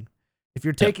something. If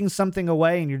you're taking something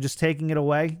away and you're just taking it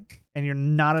away and you're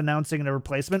not announcing a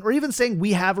replacement, or even saying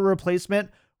we have a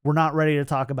replacement, we're not ready to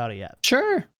talk about it yet.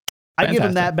 Sure. I give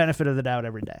him that benefit of the doubt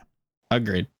every day.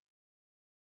 Agreed.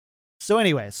 So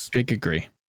anyways. Big agree.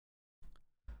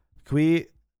 Can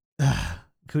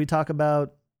we talk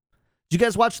about... Did you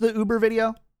guys watch the Uber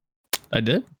video? I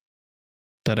did.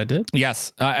 I did?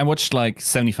 Yes. I watched like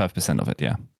 75% of it,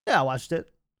 yeah. Yeah, I watched it.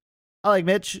 I like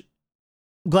Mitch.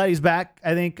 Glad he's back.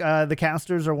 I think the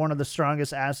casters are one of the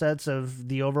strongest assets of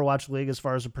the Overwatch League as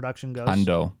far as the production goes.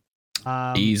 Hundo.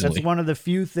 Easily. That's one of the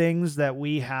few things that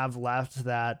we have left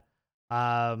that,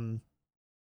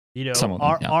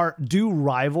 do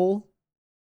rival,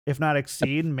 if not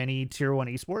exceed, many tier 1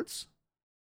 esports.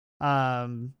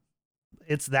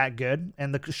 It's that good,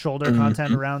 and the shoulder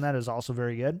content around that is also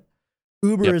very good.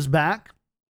 Uber is back.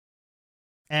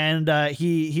 And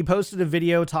he posted a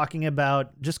video talking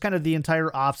about just kind of the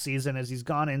entire off season as he's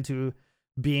gone into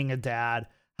being a dad,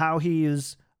 how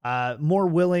he's more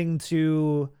willing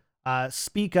to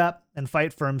speak up and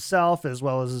fight for himself as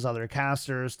well as his other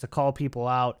casters, to call people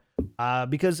out.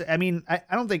 Because, I mean, I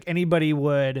don't think anybody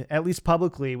would, at least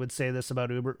publicly, would say this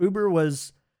about Uber. Uber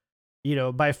was,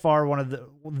 by far one of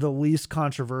the least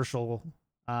controversial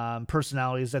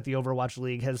personalities that the Overwatch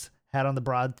League has had on the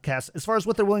broadcast as far as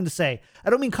what they're willing to say. I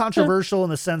don't mean controversial in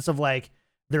the sense of like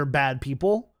they're bad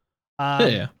people,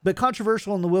 but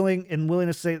controversial in the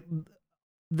willingness to say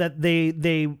that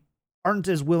they aren't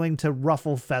as willing to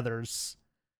ruffle feathers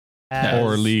as,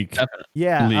 or League.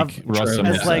 Yeah, League.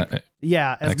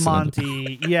 As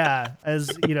Monty, as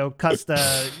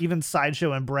Custa, even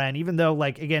Sideshow and Bren. Even though,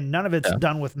 like, again, none of it's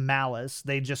done with malice.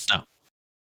 They just,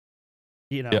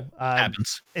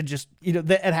 happens. It just, it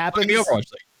happens. Like the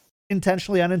Overwatch League.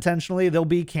 Intentionally, unintentionally, they'll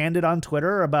be candid on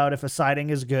Twitter about if a siding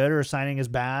is good or a signing is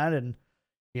bad. And,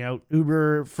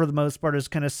 Uber, for the most part, has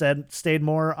kind of stayed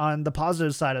more on the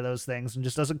positive side of those things and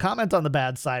just doesn't comment on the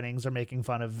bad signings or making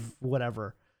fun of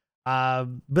whatever.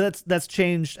 But that's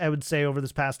changed, I would say, over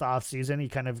this past off season. He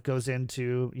kind of goes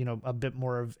into, a bit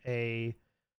more of a,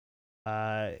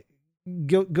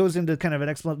 goes into kind of an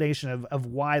explanation of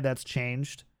why that's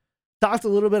changed. Talked a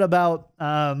little bit about,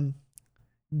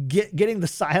 getting the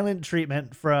silent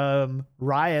treatment from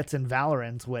Riot and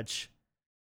Valorant, which,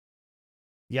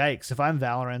 yikes, if I'm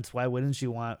Valorant, why wouldn't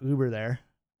you want Uber there?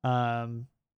 I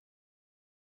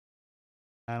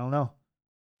don't know.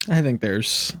 I think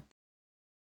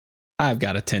I've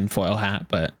got a tinfoil hat,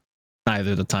 but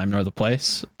neither the time nor the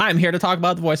place. I'm here to talk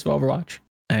about the voice of Overwatch.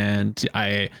 And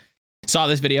I saw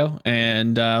this video,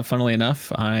 and funnily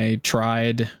enough, I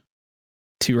tried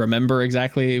to remember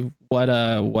exactly what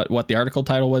the article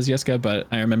title was, Yiska, but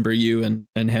I remember you and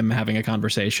him having a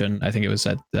conversation. I think it was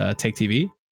at Take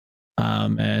TV.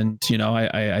 And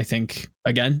I think,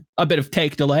 again, a bit of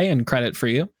take delay and credit for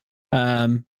you.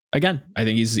 Again, I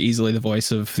think he's easily the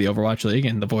voice of the Overwatch League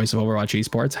and the voice of Overwatch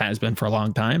esports, has been for a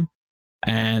long time.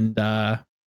 And I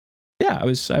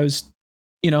was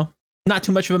not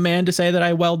too much of a man to say that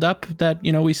I welled up that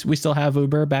we still have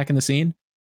Uber back in the scene.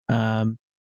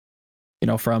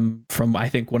 from I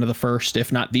think one of the first,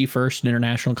 if not the first,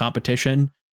 international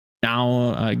competition.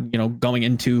 Now, going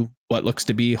into what looks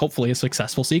to be hopefully a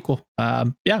successful sequel.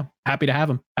 Yeah, happy to have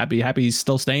him. Happy he's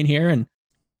still staying here, and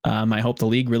I hope the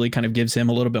league really kind of gives him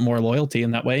a little bit more loyalty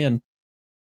in that way, and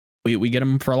we get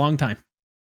him for a long time.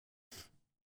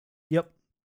 Yep.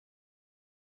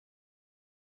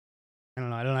 I don't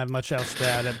know. I don't have much else to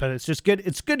add, but it's just good.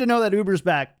 It's good to know that Uber's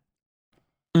back.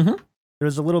 Mm-hmm. There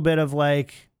was a little bit of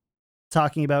like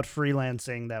talking about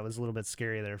freelancing that was a little bit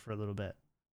scary there for a little bit.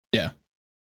 Yeah.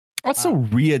 Also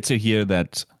weird to hear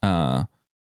that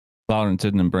Valorant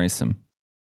didn't embrace him.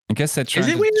 I guess they're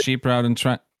trying the cheap route and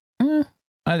try.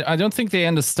 I don't think they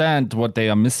understand what they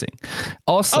are missing.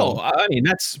 Also, I mean,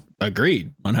 that's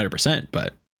agreed 100%.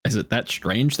 But is it that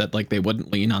strange that like they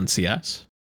wouldn't lean on CS?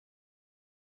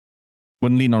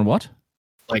 Wouldn't lean on what?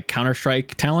 Like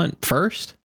Counter-Strike talent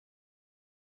first?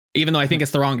 Even though I think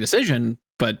it's the wrong decision,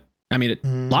 but I mean,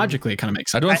 logically, it kind of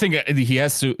makes sense. I don't think he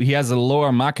has a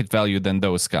lower market value than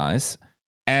those guys,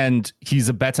 and he's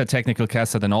a better technical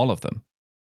caster than all of them.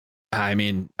 I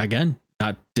mean, again,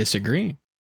 not disagreeing.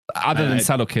 Other than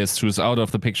Salokist, who's out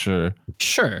of the picture.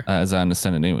 Sure. As I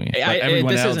understand it anyway. But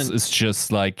everyone else is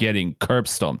just like getting curb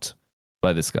stomped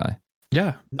by this guy.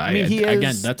 Yeah. I mean, he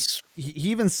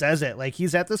even says it. Like,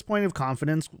 he's at this point of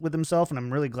confidence with himself, and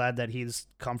I'm really glad that he's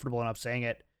comfortable enough saying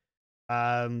it.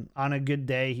 On a good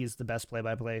day, he's the best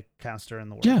play-by-play caster in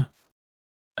the world. Yeah.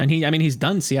 And he's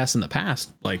done CS in the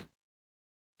past. Like,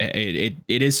 it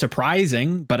is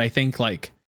surprising, but I think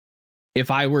like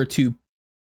if I were to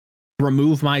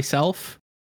remove myself,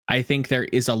 I think there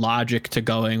is a logic to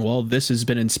going, well, this has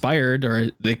been inspired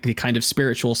or the kind of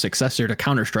spiritual successor to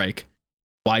Counter-Strike.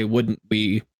 Why wouldn't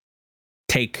we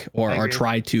take or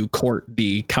try to court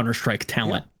the Counter-Strike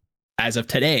talent as of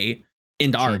today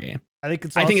into our game? I think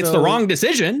it's the wrong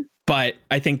decision, but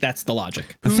I think that's the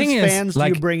logic. The thing is, fans do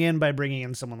you bring in by bringing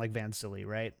in someone like Vansily,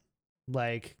 right?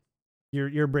 Like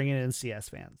you're bringing in CS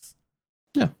fans.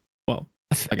 Yeah. Well,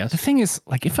 I guess the thing is,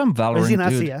 like, if I'm Valorant, is he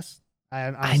not CS?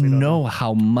 I know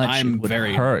how much I'm it would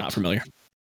very hurt. Not familiar.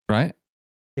 Right?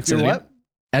 If you're what?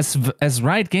 As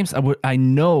Riot Games, I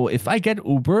know if I get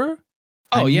Uber.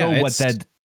 Oh, I know what that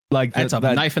like. That's that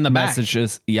a knife in the back. Message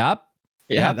is. Yep.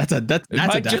 Yeah, that's it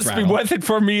might just be worth it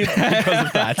for me because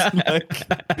of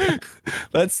that.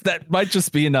 Like, that might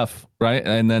just be enough, right?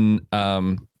 And then,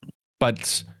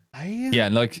 but yeah,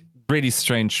 like really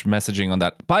strange messaging on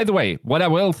that. By the way, what I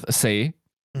will say,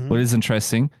 what is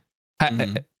interesting.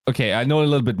 Okay, I know a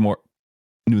little bit more.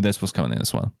 Knew this was coming in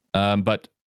as well. But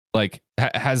like,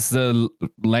 has the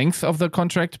length of the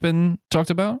contract been talked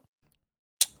about?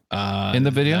 In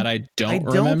the video? That I don't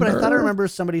remember. But I thought I remember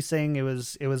somebody saying it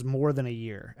was more than a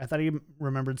year. I thought he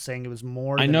remembered saying it was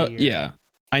more than a year. Yeah.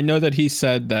 I know that he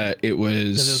said that it was...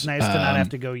 Because it was nice to not have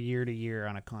to go year to year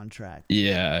on a contract.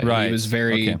 Yeah. Right. He was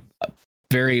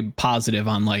very positive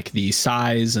on like the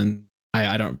size, and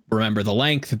I don't remember the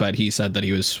length, but he said that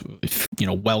he was,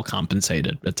 well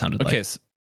compensated, it sounded like. Okay.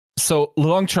 So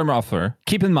long-term offer,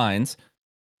 keep in mind...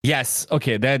 Yes,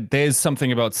 okay, there's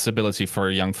something about stability for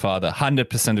a young father.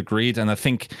 100% agreed. And I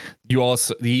think he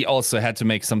also had to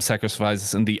make some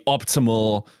sacrifices in the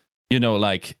optimal,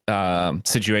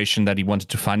 situation that he wanted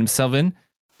to find himself in.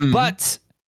 Mm-hmm. But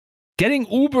getting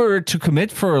Uber to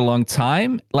commit for a long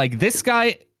time, like this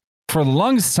guy, for the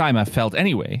longest time I felt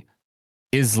anyway,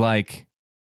 is like,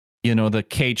 the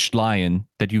caged lion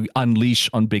that you unleash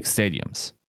on big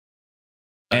stadiums.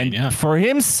 And for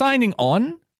him signing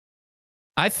on,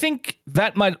 I think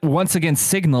that might once again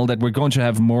signal that we're going to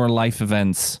have more live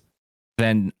events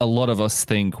than a lot of us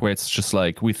think, where it's just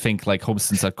like we think like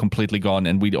homestands are completely gone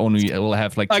and we only will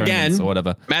have like tournaments or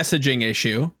whatever. Messaging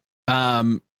issue.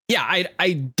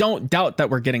 I don't doubt that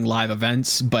we're getting live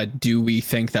events, but do we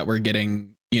think that we're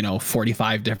getting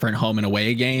 45 different home and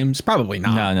away games? Probably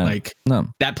not. No.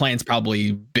 That plan's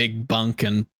probably big bunk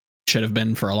and should have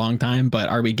been for a long time, but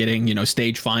are we getting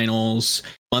stage finals,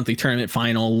 monthly tournament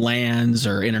final, lands,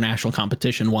 or international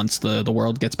competition once the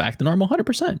world gets back to normal?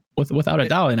 100% without a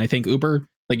doubt. And I think Uber,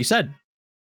 like you said,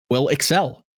 will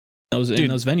excel in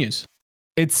those venues.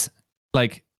 It's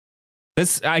like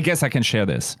this. I guess I can share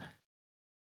this.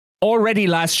 Already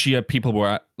last year, people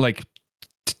were like,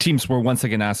 teams were once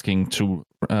again asking to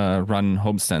run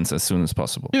homestands as soon as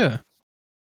possible. Yeah,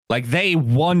 like they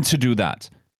want to do that,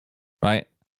 right?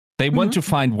 They want to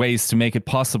find ways to make it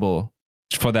possible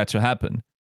for that to happen.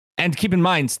 And keep in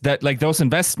mind that like those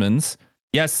investments,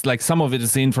 yes, like some of it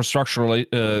is the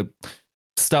infrastructural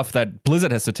stuff that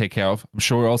Blizzard has to take care of. I'm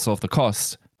sure also of the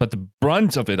cost. But the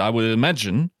brunt of it, I would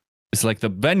imagine, is like the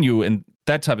venue and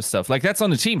that type of stuff. Like that's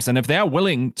on the teams. And if they are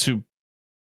willing to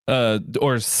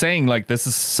or saying like this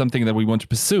is something that we want to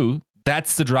pursue,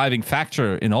 that's the driving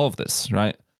factor in all of this,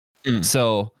 right?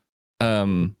 So I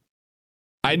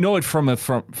know it from a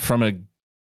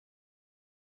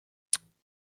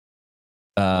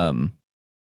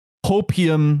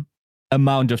hopium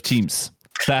amount of teams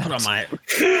that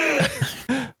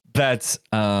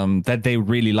that they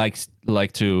really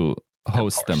like to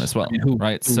host them as well,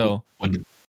 right? So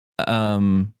not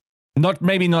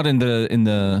in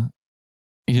the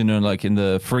like in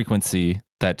the frequency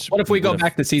that what if we go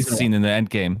back to season in the end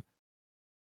game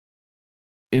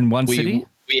in one city?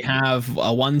 We have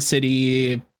one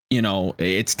city,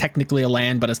 it's technically a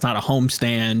LAN, but it's not a home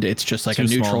stand. It's just like a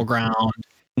neutral ground.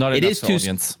 Not it enough is too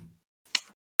audience.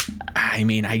 I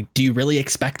mean, do you really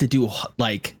expect to do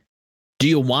do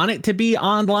you want it to be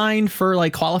online for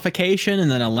like qualification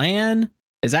and then a LAN?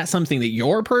 Is that something that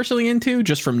you're personally into?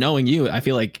 Just from knowing you, I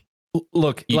feel like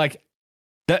like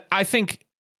that. I think,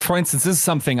 for instance, this is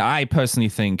something I personally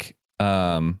think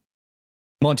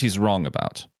Monty's wrong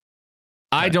about.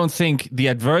 I don't think the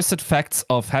adverse effects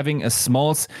of having a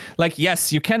small,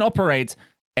 yes, you can operate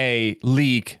a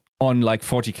league on like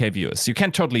 40K viewers. You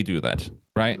can totally do that,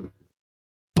 right?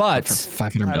 But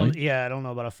 500 million. I don't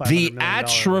know about a $500 million. The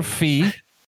atrophy.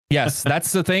 Yes,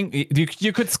 that's the thing.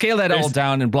 You could scale that all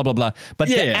down and blah blah blah. But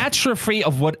the atrophy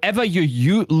of whatever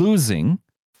you're losing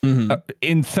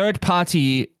in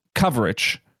third-party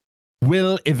coverage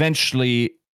will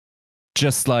eventually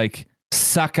just like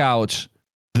suck out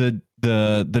the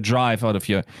drive out of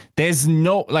you. There's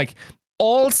no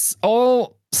all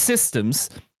systems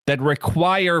that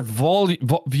require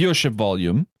viewership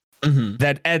volume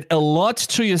that add a lot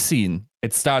to your scene.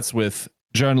 It starts with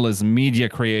journalism, media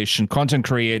creation, content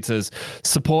creators,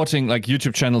 supporting like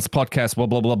YouTube channels, podcasts, blah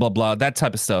blah blah blah blah, that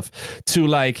type of stuff, to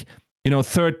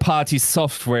third-party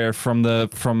software from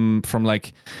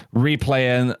like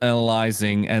replay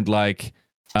analyzing and like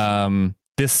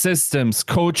the systems,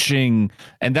 coaching,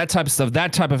 and that type of stuff,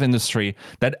 that type of industry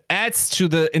that adds to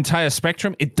the entire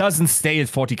spectrum. It doesn't stay at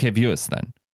 40K viewers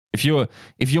then. If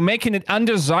you're making it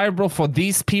undesirable for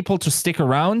these people to stick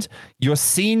around, your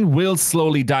scene will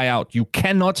slowly die out. You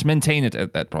cannot maintain it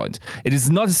at that point. It is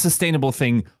not a sustainable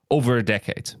thing over a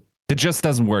decade. It just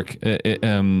doesn't work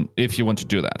if you want to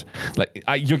do that.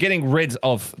 You're getting rid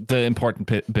of the important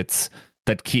bits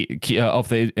that key of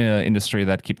the industry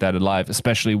that keep that alive,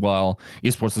 especially while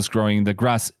esports is growing. The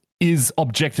grass is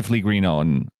objectively greener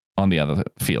on the other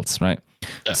fields, right?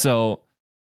 Yeah. So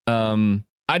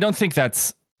I don't think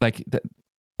that's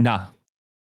nah.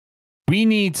 We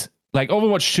need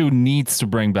Overwatch 2 needs to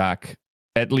bring back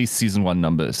at least season 1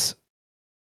 numbers.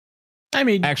 I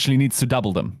mean, actually needs to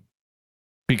double them,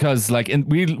 because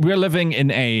we're living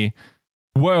in a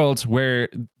world where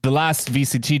the last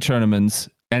VCT tournaments,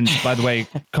 and by the way,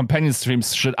 companion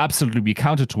streams should absolutely be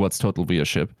counted towards total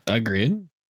viewership. Agreed.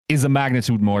 Is a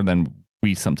magnitude more than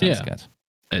we sometimes get.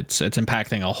 It's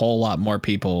impacting a whole lot more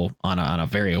people on a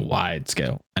very wide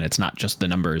scale, and it's not just the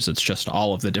numbers. It's just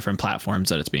all of the different platforms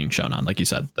that it's being shown on. Like you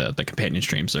said, the companion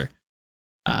streams are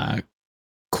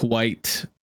quite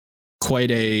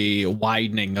a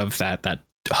widening of that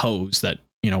hose that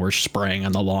we're spraying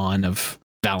on the lawn of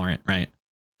Valorant, right?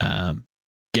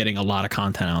 Getting a lot of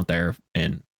content out there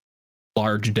in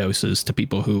large doses to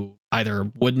people who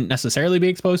either wouldn't necessarily be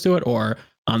exposed to it or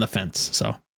on the fence.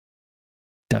 So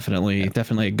definitely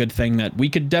a good thing that we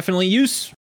could definitely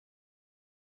use.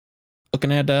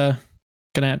 Looking at a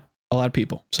lot of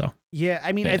people. So yeah,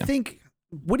 I mean, I think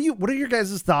what are your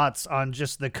guys' thoughts on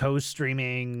just the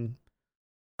co-streaming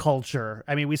culture?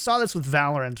 I mean, we saw this with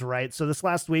Valorant, right? So this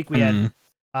last week we had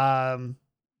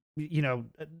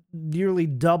nearly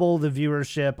double the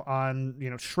viewership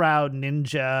on Shroud,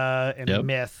 Ninja, and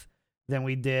Myth than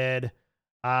we did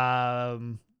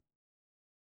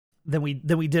than we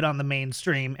did on the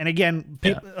mainstream. And again,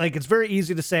 it's very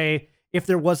easy to say, if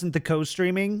there wasn't the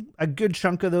co-streaming, a good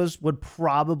chunk of those would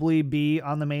probably be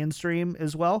on the mainstream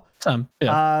as well.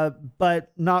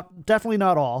 But definitely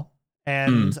not all.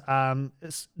 And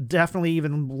it's definitely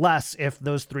even less if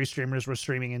those 3 streamers were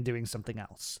streaming and doing something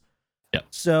else. Yeah.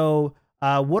 So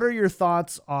what are your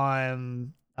thoughts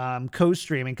on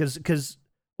co-streaming? Because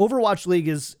Overwatch League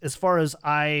is, as far as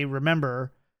I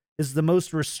remember, is the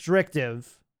most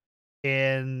restrictive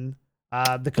in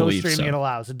the co-streaming it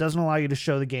allows. It doesn't allow you to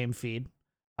show the game feed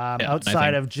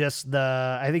outside of just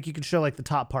I think you can show the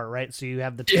top part, right? So you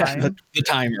have the time. The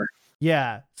timer.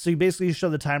 Yeah. So you basically show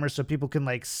the timer so people can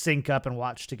sync up and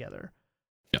watch together.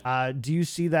 Yeah. Do you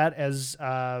see that as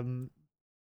the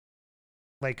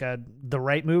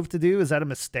right move to do? Is that a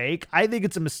mistake? I think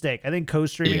it's a mistake. I think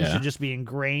co-streaming should just be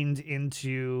ingrained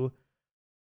into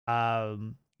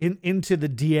into the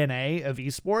DNA of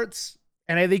esports.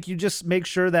 And I think you just make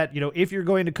sure that, if you're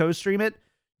going to co-stream it,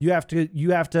 you have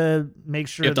to make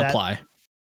sure You have to that apply.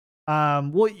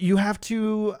 well, you have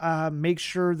to make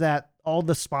sure that all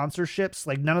the sponsorships,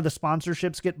 like none of the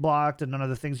sponsorships get blocked, and none of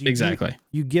the things Exactly.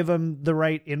 you give them the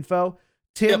right info.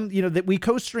 Tim, that we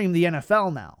co-stream the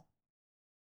NFL now,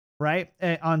 right,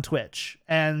 on Twitch,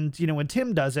 and when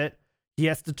Tim does it, he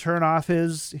has to turn off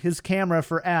his camera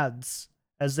for ads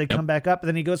as they come back up, and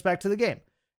then he goes back to the game.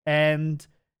 And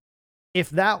if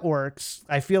that works,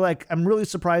 I feel like I'm really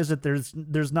surprised that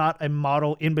there's not a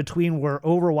model in between where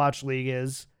Overwatch League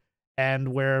is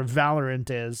and where Valorant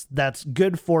is that's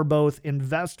good for both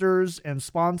investors and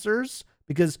sponsors,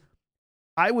 because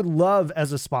I would love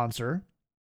as a sponsor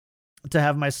to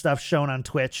have my stuff shown on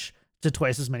Twitch to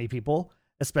twice as many people,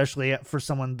 especially for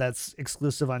someone that's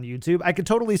exclusive on YouTube. I could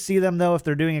totally see them, though, if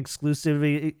they're doing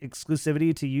exclusivity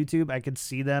to YouTube, I could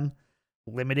see them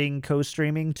limiting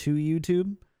co-streaming to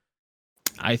YouTube.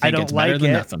 I think it's better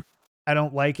than nothing. I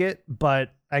don't like it,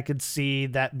 but I could see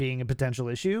that being a potential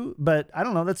issue. But I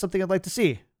don't know. That's something I'd like to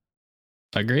see.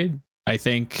 Agreed. I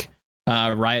think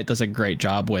Riot does a great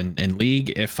job when in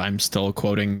League. If I'm still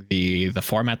quoting the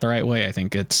format the right way, I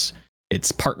think its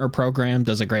partner program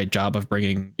does a great job of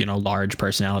bringing large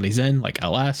personalities in, like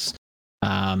LS,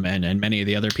 and many of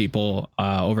the other people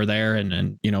over there,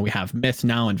 and we have Myth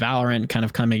now and Valorant kind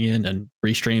of coming in and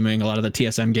restreaming a lot of the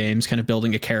TSM games, kind of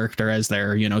building a character as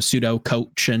their pseudo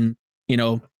coach, and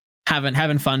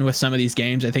having fun with some of these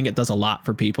games. I think it does a lot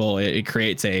for people. It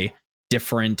creates a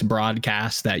different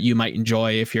broadcast that you might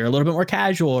enjoy if you're a little bit more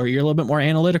casual or you're a little bit more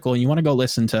analytical and you want to go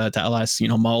listen to LS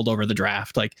mulled over the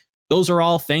draft. Like, those are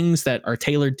all things that are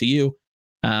tailored to you.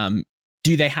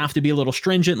 Do they have to be a little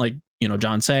stringent, like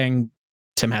John saying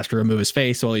Tim has to remove his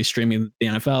face while he's streaming the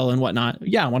NFL and whatnot?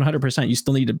 Yeah, 100%. You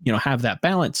still need to have that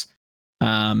balance.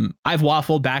 I've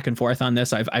waffled back and forth on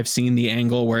this. I've seen the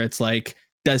angle where it's like,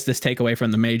 does this take away from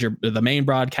the main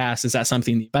broadcast? Is that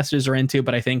something the investors are into?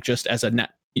 But I think just as a net,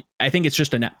 I think it's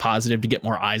just a net positive to get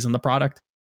more eyes on the product.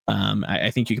 I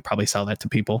think you could probably sell that to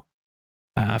people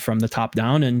from the top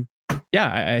down. And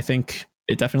yeah, I think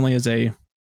it definitely is a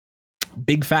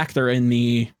big factor in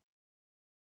the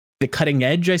cutting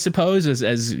edge, I suppose,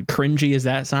 as cringy as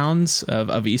that sounds, of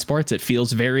esports. It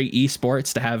feels very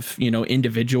esports to have,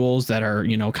 individuals that are,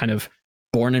 kind of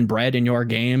born and bred in your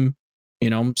game,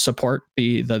 support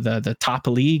the top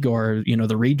league or,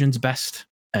 the region's best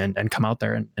and come out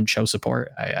there and show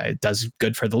support. It does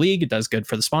good for the league. It does good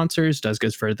for the sponsors, does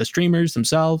good for the streamers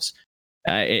themselves.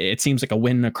 It seems like a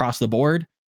win across the board.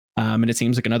 And it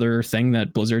seems like another thing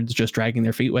that Blizzard's just dragging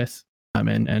their feet with,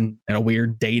 and a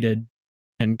weird, dated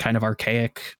and kind of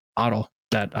archaic model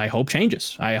that I hope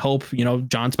changes. I hope,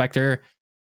 John Spector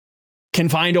can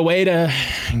find a way to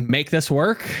make this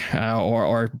work,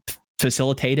 or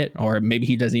facilitate it, or maybe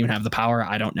he doesn't even have the power.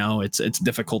 I don't know. It's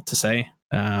difficult to say.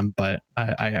 But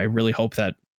I really hope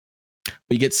that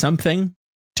we get something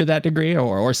to that degree,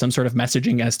 or some sort of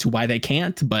messaging as to why they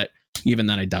can't. But even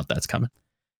then, I doubt that's coming.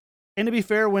 And to be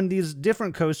fair, when these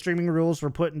different co-streaming rules were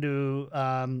put into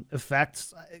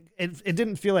effect, it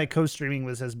didn't feel like co-streaming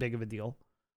was as big of a deal.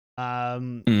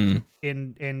 In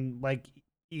like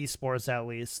esports, at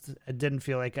least, it didn't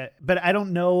feel like it. But I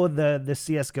don't know the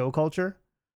CS:GO culture,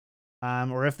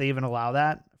 or if they even allow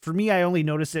that. For me, I only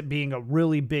noticed it being a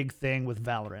really big thing with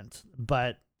Valorant,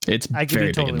 but it's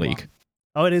very big in League. Wrong.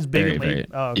 Oh, it is big in League.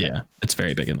 Oh, okay. Yeah, it's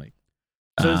very big in League.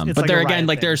 So it's but like there again,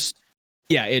 thing.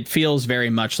 Yeah, it feels very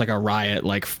much like a Riot,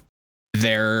 like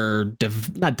they're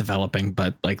not developing,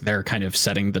 but like they're kind of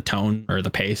setting the tone or the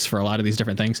pace for a lot of these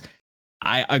different things.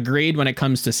 I agreed when it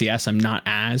comes to CS, I'm not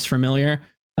as familiar.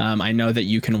 I know that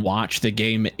you can watch the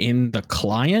game in the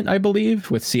client, I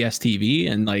believe, with CSTV,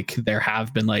 and like there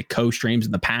have been like co-streams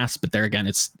in the past, but there again,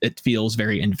 it feels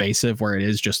very invasive, where it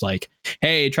is just like,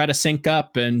 hey, try to sync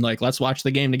up and like let's watch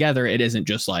the game together. It isn't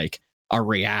just like a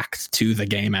react to the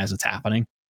game as it's happening.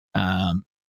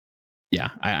 Yeah,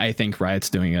 I think Riot's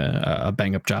doing a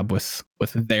bang up job with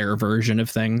their version of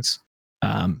things.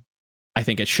 I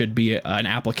think it should be an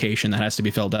application that has to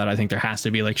be filled out. I think there has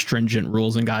to be like stringent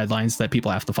rules and guidelines that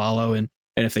people have to follow, and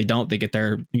if they don't, they get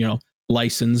their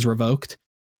license revoked.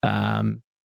 And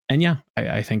yeah,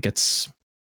 I think it's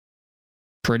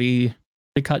pretty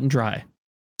cut and dry.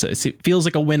 So it feels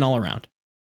like a win all around.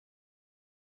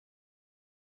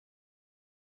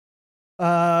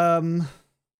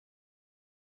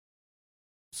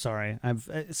 Sorry,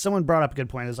 someone brought up a good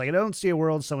point. It's like, I don't see a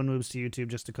world someone moves to YouTube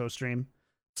just to co-stream.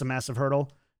 It's a massive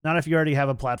hurdle. Not if you already have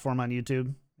a platform on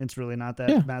YouTube. It's really not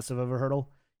that massive of a hurdle.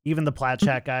 Even the Plat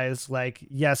Chat guys, like,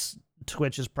 yes,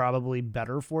 Twitch is probably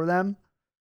better for them,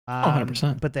 Oh,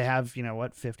 100%. But they have,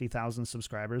 50,000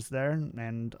 subscribers there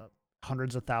and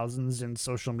hundreds of thousands in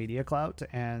social media clout,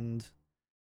 and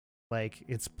like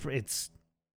it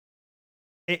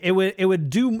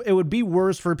would be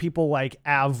worse for people like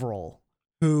Avril,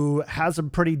 who has a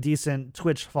pretty decent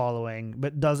Twitch following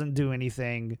but doesn't do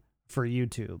anything for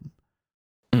YouTube.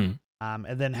 And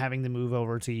then having to move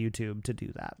over to YouTube to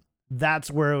do that.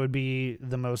 That's where it would be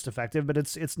the most effective, but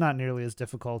it's not nearly as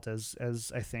difficult as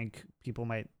I think people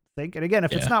might think. And again,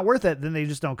 if it's not worth it, then they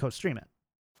just don't co-stream it.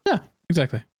 Yeah,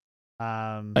 exactly.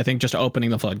 I think just opening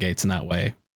the floodgates in that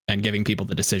way and giving people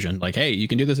the decision, like, hey, you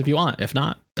can do this if you want. If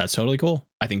not, that's totally cool.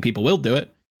 I think people will do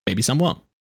it. Maybe some won't.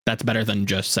 That's better than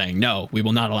just saying, no, we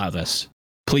will not allow this.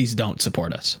 Please don't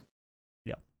support us.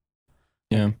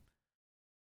 Yeah.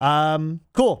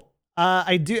 Cool.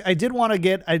 I did want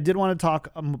to talk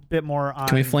a bit more on.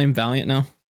 Can we flame Valiant now?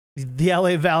 The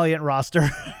LA Valiant roster.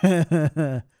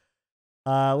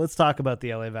 Let's talk about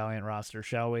the LA Valiant roster,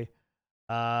 shall we?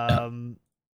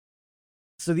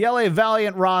 So the LA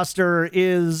Valiant roster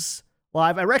is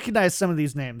live. I recognize some of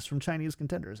these names from Chinese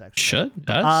contenders, actually. Should.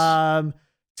 Yes.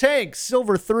 Tank,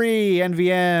 Silver 3,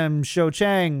 NVM, Shou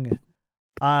Cheng.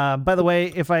 By the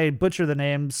way, if I butcher the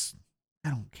names, I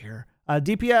don't care.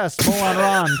 DPS, Molan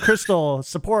Ron, Crystal,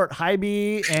 Support,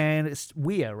 Hybe, and it's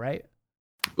Ouya, right?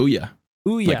 Ouya.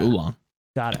 Like oolong.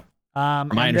 Got it. From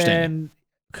my understanding. Then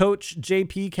Coach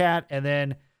JP Cat, and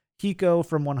then Hiko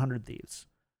from 100 Thieves.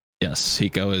 Yes,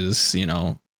 Hiko is,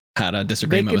 had a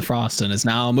disagreement with Frost and is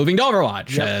now moving to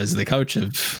Overwatch as the coach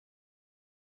of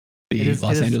the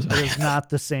Los Angeles. It is not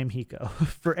the same Hiko.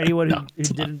 For anyone who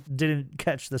didn't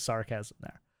catch the sarcasm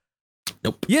there.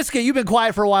 Nope. Yiska, you've been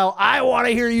quiet for a while. I want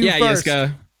to hear you first. Yeah,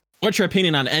 Yiska. What's your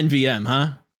opinion on NVM,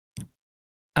 huh?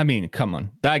 I mean, come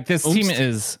on. Like, this team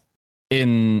is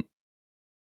in...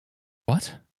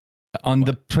 What? On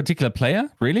the particular player?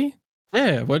 Really?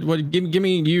 Yeah. What? Give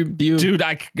me you. Dude,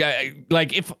 like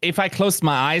if I closed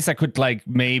my eyes, I could like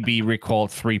maybe recall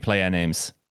 3 player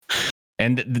names,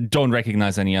 and don't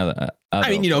recognize any other.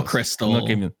 I mean, Crystal.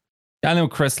 I know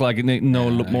Crystal. Like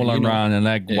Molan Ran and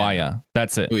like Ouya.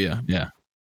 That's it. Ouya,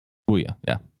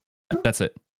 yeah. That's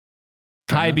it.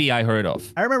 Hybe, I heard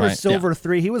of. I remember Silver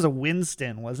 3. He was a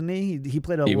Winston, wasn't he? He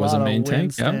played a lot of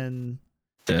Winston.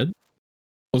 Did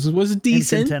was it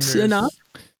decent enough?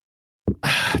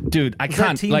 Dude, I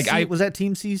can't. Was that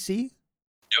Team CC?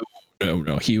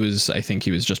 No. He was. I think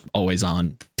he was just always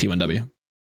on T1W.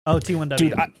 Oh, T1W.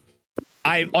 Dude,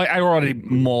 I already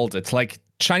mauled it. Like,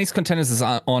 Chinese Contenders is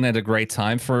on at a great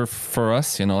time for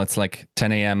us. It's like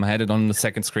 10 a.m. I had it on the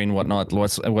second screen, whatnot.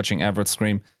 Watching Everett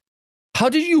scream. How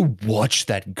did you watch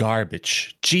that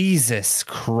garbage? Jesus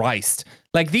Christ!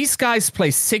 Like, these guys play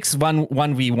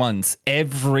 1v1s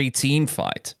every team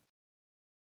fight.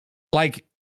 Like.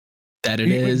 That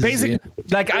it is. Basically,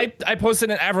 like I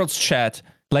posted in Everett's chat,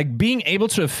 like being able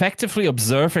to effectively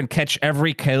observe and catch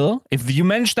every kill, if you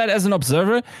manage that as an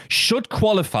observer, should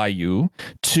qualify you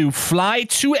to fly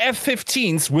 2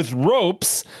 F-15s with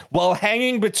ropes while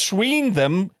hanging between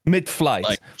them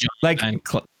mid-flight.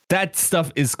 That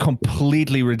stuff is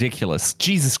completely ridiculous.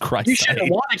 Jesus Christ. You should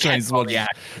want to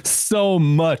so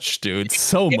much, dude.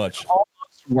 So much.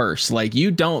 Almost worse. Like,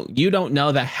 you don't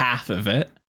know the half of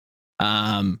it.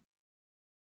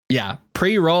 Yeah,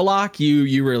 pre-Rollock,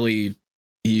 you really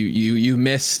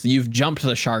you've jumped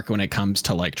the shark when it comes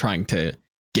to like trying to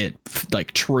get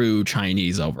like true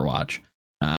Chinese Overwatch.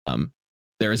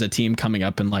 There is a team coming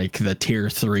up in like the tier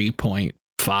 3.5,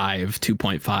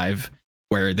 2.5,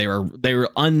 where they were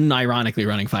unironically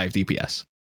running 5 DPS.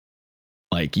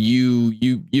 Like,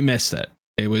 you missed it.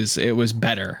 It was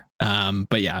better.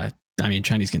 But yeah, I mean,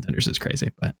 Chinese Contenders is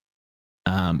crazy, but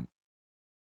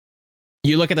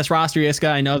you look at this roster,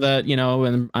 Yiska. I know that,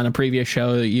 on a previous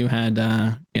show that you had,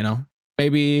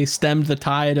 maybe stemmed the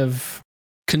tide of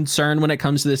concern when it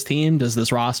comes to this team. Does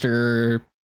this roster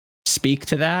speak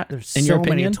to that? There's in so your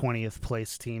opinion? many 20th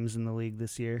place teams in the league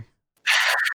this year.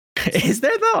 Is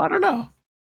there, though? I don't know.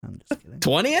 I'm just kidding.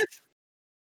 20th?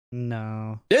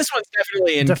 No. This one's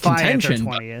definitely in Defiant contention.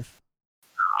 20th.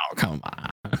 Oh, come on.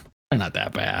 They're not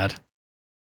that bad.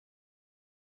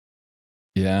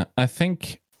 Yeah, I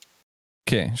think...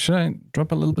 Okay, should I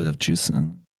drop a little bit of juice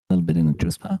in the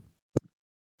juice bar?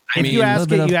 If you ask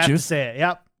it, you have to say it.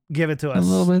 Yep, give it to us. A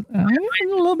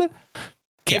little bit.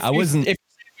 Okay, I wasn't.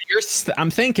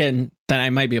 I'm thinking that I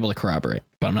might be able to corroborate,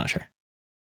 but I'm not sure.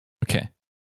 Okay,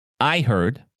 I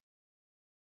heard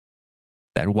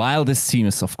that while this team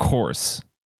is, of course,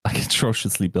 like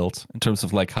atrociously built in terms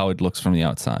of like how it looks from the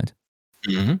outside,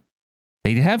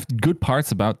 they have good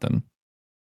parts about them.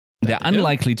 They're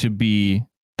unlikely to be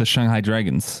the Shanghai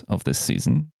Dragons of this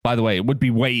season. By the way, it would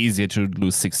be way easier to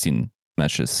lose 16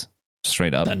 matches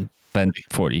straight up than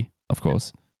 40, of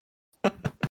course.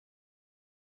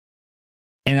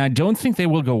 And I don't think they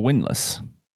will go winless.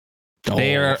 Oh.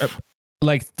 They are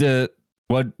like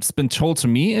what's been told to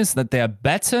me is that they are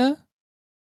better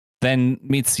than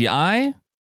meets the eye.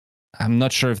 I'm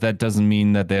not sure if that doesn't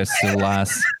mean that they're still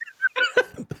last.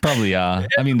 Probably are.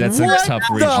 I mean, that's a tough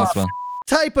region as well.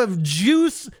 Type of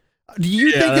juice do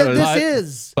you think that this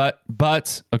is?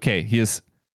 But okay,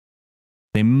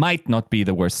 they might not be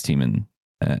the worst team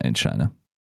in China.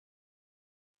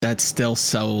 That's still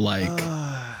so like.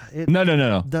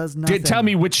 No. Does nothing. Tell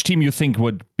me which team you think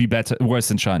would be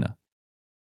worse in China.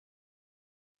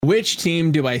 Which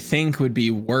team do I think would be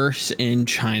worse in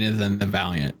China than the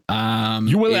Valiant?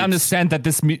 You will understand that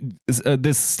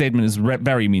this statement is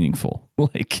very meaningful,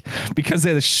 like because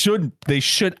they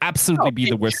should absolutely be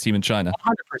the worst team in China.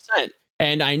 100%.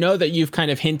 And I know that you've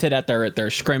kind of hinted at their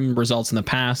scrim results in the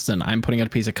past, and I'm putting out a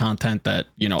piece of content that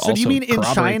So also do you mean in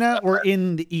China or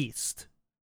in the East?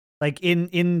 Like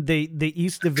in the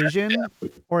East Division,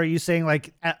 or are you saying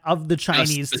like of the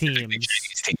Chinese teams?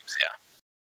 Chinese teams, yeah.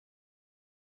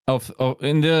 Of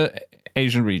in the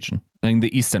Asian region, in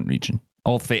the Eastern region,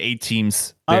 all the 8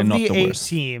 teams, they're not the worst. Of the 8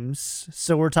 teams,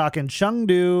 so we're talking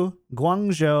Chengdu,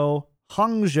 Guangzhou,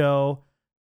 Hangzhou,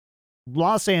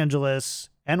 Los Angeles,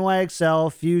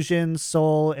 NYXL, Fusion,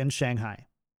 Seoul, and Shanghai.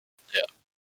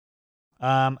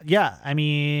 Yeah. Yeah. I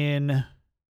mean,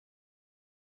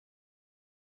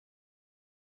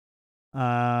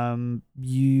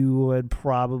 you would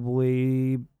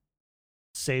probably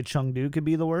say Chengdu could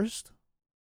be the worst.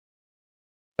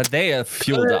 But they are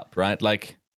fueled up, right?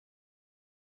 Like,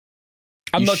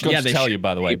 I'm not going to tell you,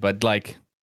 by the way, but like,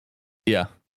 yeah.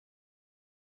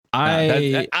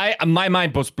 My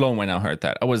mind was blown when I heard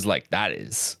that. I was like, that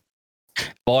is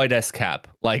void as cap.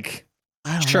 Like,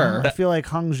 I don't know. I feel like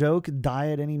Hangzhou could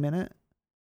die at any minute.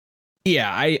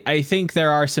 Yeah, I think there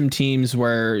are some teams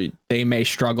where they may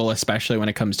struggle, especially when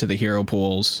it comes to the hero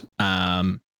pools.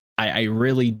 I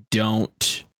really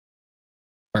don't.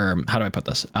 Or how do I put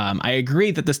this? I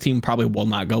agree that this team probably will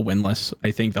not go winless.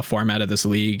 I think the format of this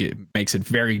league makes it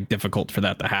very difficult for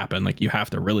that to happen. Like you have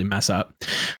to really mess up.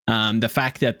 The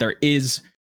fact that there is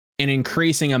an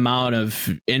increasing amount of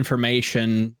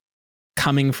information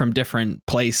coming from different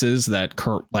places that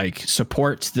like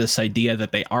supports this idea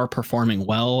that they are performing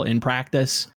well in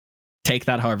practice. Take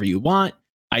that however you want.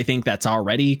 I think that's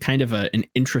already kind of an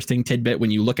interesting tidbit when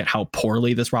you look at how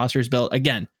poorly this roster is built.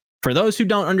 Again, for those who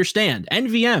don't understand,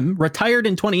 NVM retired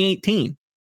in 2018,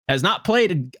 has not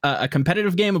played a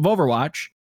competitive game of Overwatch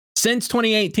since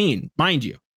 2018, mind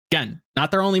you. Again,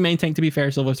 not their only main tank, to be fair.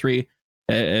 Silver 3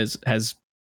 has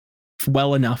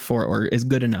well enough or is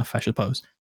good enough, I suppose.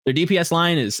 Their DPS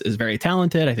line is very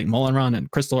talented. I think Molinron and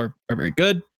Crystal are very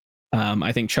good.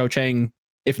 I think Cho Chang,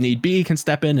 if need be, can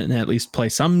step in and at least play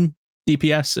some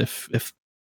DPS if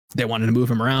they wanted to move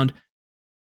him around.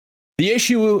 The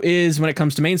issue is when it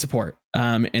comes to main support.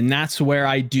 And that's where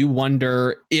I do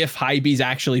wonder if Hybe's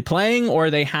actually playing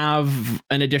or they have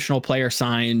an additional player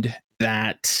signed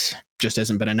that just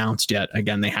hasn't been announced yet.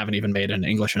 Again, they haven't even made an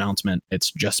English announcement. It's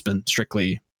just been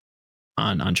strictly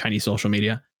on Chinese social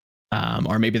media.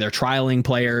 Or maybe they're trialing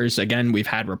players. Again, we've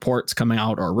had reports coming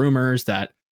out or rumors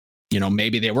that,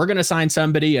 maybe they were going to sign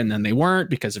somebody and then they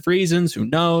weren't because of reasons. Who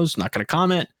knows? Not going to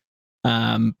comment.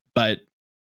 But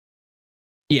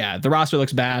yeah, the roster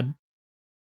looks bad.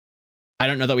 I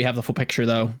don't know that we have the full picture,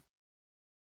 though.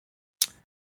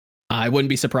 I wouldn't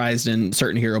be surprised in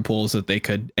certain hero pools that they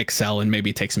could excel and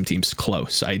maybe take some teams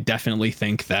close. I definitely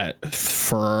think that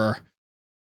from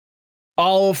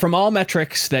all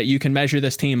metrics that you can measure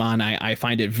this team on, I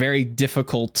find it very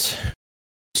difficult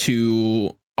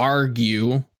to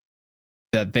argue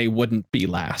that they wouldn't be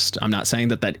last. I'm not saying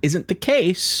that isn't the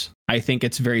case. I think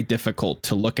it's very difficult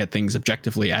to look at things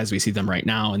objectively as we see them right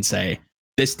now and say,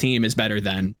 this team is better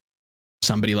than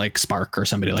somebody like Spark or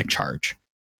somebody like Charge.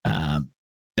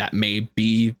 That may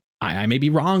be, I may be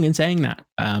wrong in saying that.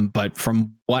 But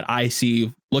from what I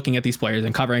see, looking at these players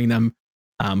and covering them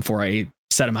for a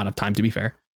set amount of time, to be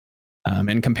fair,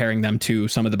 and comparing them to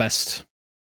some of the best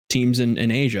teams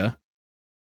in Asia,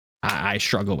 I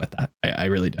struggle with that. I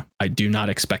really do. I do not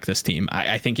expect this team.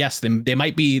 I think, yes, they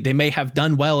may have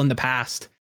done well in the past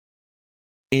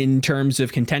in terms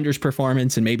of contenders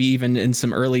performance and maybe even in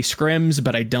some early scrims,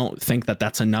 but I don't think that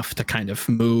that's enough to kind of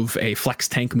move a flex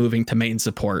tank moving to main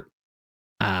support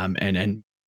and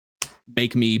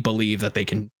make me believe that they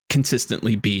can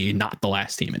consistently be not the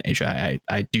last team in Asia.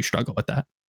 I do struggle with that.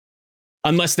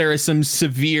 Unless there is some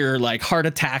severe like heart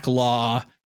attack law,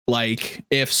 Like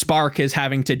if Spark is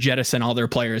having to jettison all their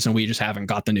players and we just haven't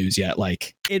got the news yet,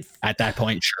 like at that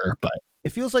point, sure. But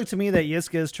it feels like to me that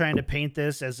Yiska is trying to paint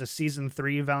this as a season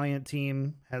 3 Valiant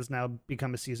team has now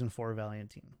become a season 4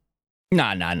 Valiant team.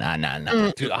 Nah.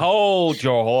 Dude, hold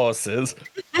your horses.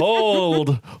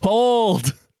 Hold.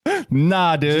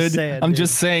 Nah, dude. I'm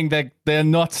just saying that they're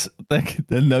not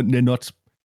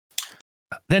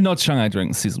Shanghai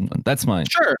Dragons season 1. That's mine.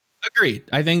 Sure. Agreed.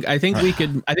 I think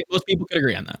most people could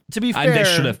agree on that. To be fair, they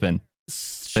should have been.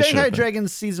 Shanghai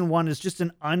Dragons season 1 is just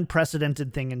an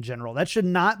unprecedented thing in general. That should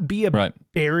not be a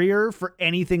barrier for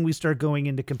anything we start going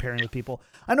into comparing with people.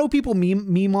 I know people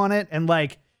meme on it, and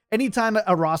like anytime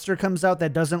a roster comes out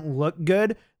that doesn't look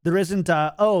good, there isn't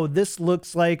this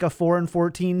looks like a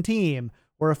 4-14 team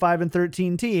or a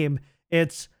 5-13 team.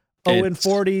 It's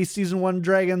 0-40 season 1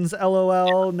 Dragons,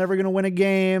 LOL, never gonna win a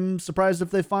game. Surprised if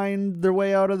they find their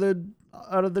way out of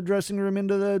the dressing room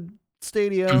into the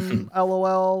stadium,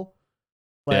 LOL.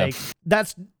 Like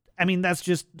that's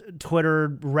just Twitter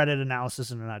Reddit analysis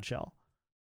in a nutshell.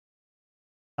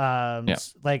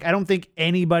 Like I don't think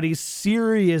anybody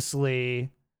seriously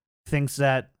thinks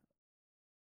that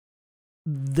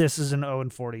this is an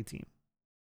 0-40 team.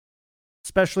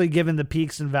 Especially given the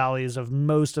peaks and valleys of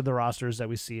most of the rosters that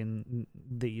we see in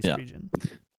the East region.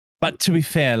 But to be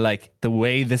fair, like the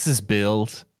way this is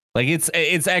built, like it's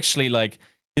actually like,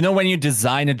 you know, when you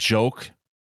design a joke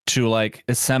to like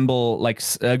assemble like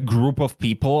a group of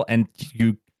people and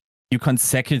you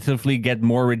consecutively get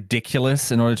more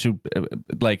ridiculous in order to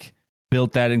like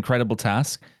build that incredible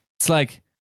task. It's like,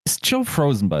 it's Joe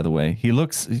frozen, by the way. He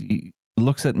looks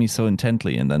at me so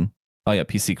intently and then, oh yeah,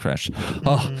 PC crash.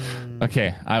 Oh,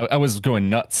 okay. I was going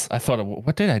nuts. I thought,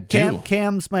 what did I do?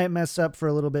 Cams might mess up for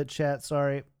a little bit, chat.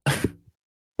 Sorry.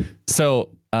 So,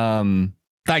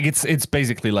 like it's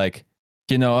basically like,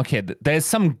 you know, okay, there's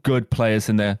some good players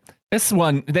in there.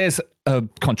 There's a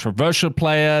controversial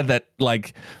player that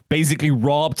like basically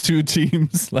robbed 2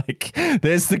 teams. Like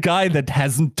there's the guy that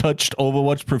hasn't touched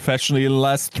Overwatch professionally in the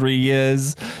last 3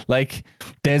 years. Like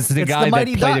there's the guy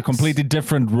that played a completely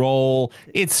different role.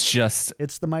 It's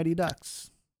the Mighty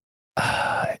Ducks.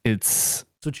 It's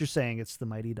what you're saying. It's the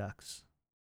Mighty Ducks.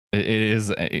 It is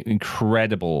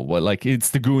incredible. Like it's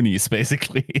the Goonies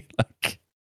basically. Like.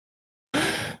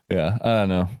 Yeah, I don't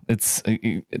know.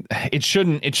 It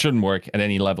shouldn't work at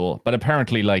any level, but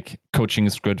apparently, like coaching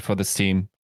is good for this team.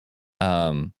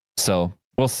 So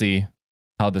we'll see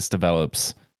how this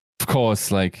develops. Of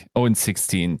course, like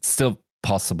 0-16, still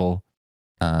possible.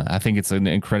 I think it's an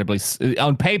incredibly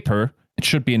on paper it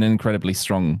should be an incredibly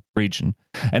strong region,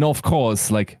 and of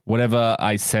course, like whatever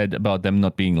I said about them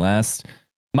not being last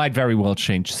might very well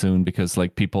change soon because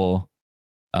like people,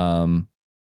 of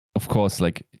course,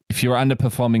 like. If you're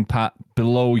underperforming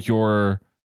below your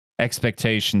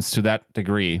expectations to that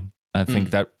degree, I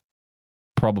think that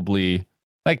probably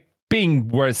like being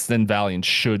worse than Valiant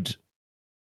should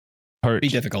hurt. Be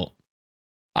difficult.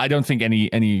 I don't think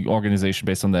any organization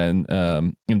based on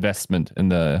the investment in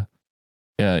the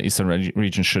Eastern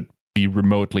region should be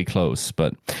remotely close.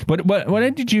 But what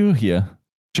did you hear,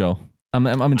 Joe? I'm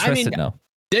interested now.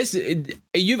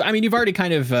 You've already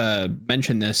kind of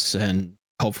mentioned this and.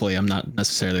 Hopefully I'm not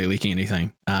necessarily leaking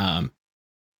anything.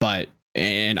 But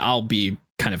I'll be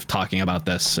kind of talking about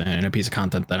this in a piece of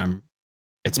content that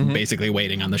it's basically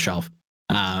waiting on the shelf.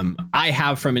 I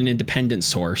have from an independent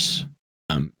source,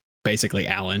 basically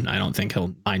Alan, I don't think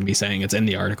he'll mind me saying it's in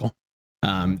the article,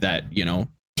 that, you know,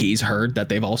 he's heard that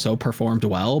they've also performed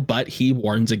well, but he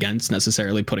warns against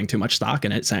necessarily putting too much stock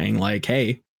in it, saying like,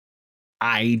 hey,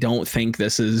 I don't think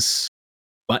this is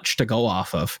much to go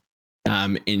off of.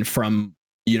 And from,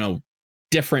 you know,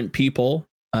 different people,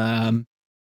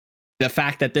 the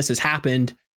fact that this has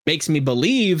happened makes me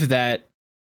believe that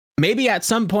maybe at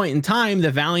some point in time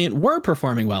the Valiant were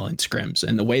performing well in scrims,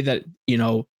 and the way that, you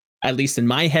know, at least in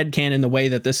my headcanon, the way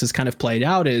that this has kind of played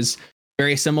out is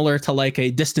very similar to like a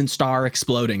distant star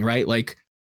exploding, right? Like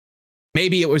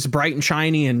maybe it was bright and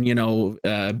shiny and, you know,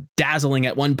 dazzling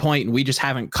at one point and we just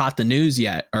haven't caught the news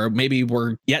yet, or maybe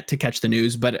we're yet to catch the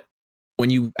news, but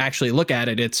when you actually look at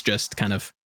it, it's just kind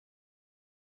of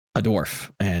a dwarf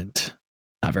and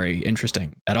not very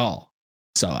interesting at all.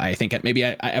 So I think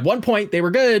at one point they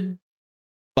were good,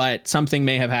 but something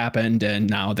may have happened and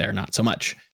now they're not so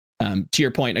much. To your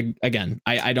point, again,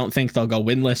 I don't think they'll go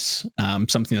winless.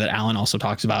 Something that Alan also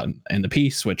talks about in the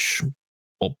piece, which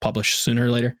we'll publish sooner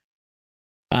or later.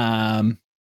 And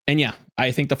yeah,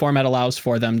 I think the format allows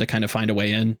for them to kind of find a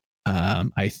way in.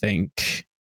 I think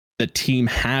the team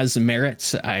has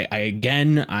merits.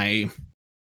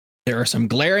 There are some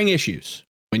glaring issues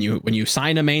When you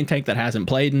sign a main tank that hasn't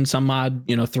played in some odd,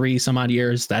 3 some odd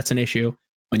years, that's an issue.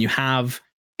 When you have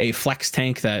a flex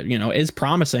tank that, is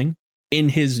promising in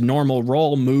his normal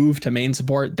role, move to main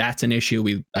support, that's an issue.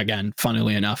 We, again,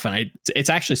 funnily enough, and it's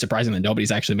actually surprising that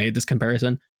nobody's actually made this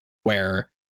comparison, where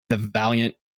the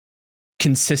Valiant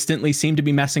consistently seem to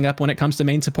be messing up when it comes to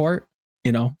main support.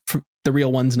 The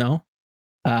real ones know.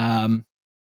 There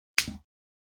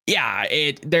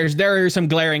are some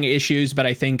glaring issues, but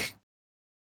I think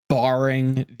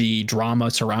barring the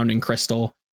drama surrounding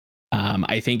Crystal,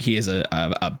 I think he is an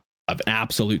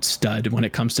absolute stud when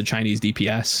it comes to Chinese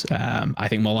DPS. I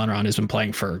think Molanron has been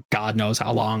playing for God knows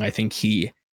how long. I think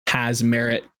he has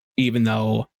merit, even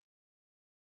though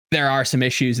there are some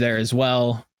issues there as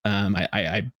well.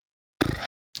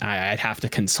 I'd have to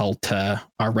consult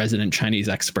our resident Chinese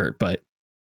expert, but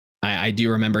I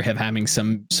do remember him having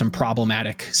some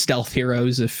problematic stealth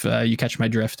heroes, if you catch my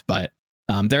drift. But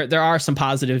there are some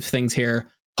positive things here.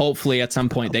 Hopefully, at some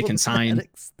point they can sign.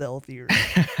 Stealth heroes.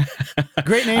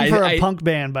 Great name for a punk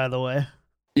band, by the way.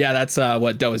 Yeah, that's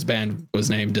what Doe's band was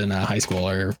named in high school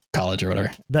or college or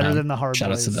whatever. Better than the Hard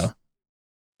Shout out to Doe.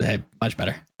 Hey, much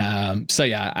better. So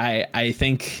yeah, I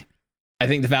think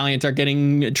the Valiant are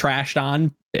getting trashed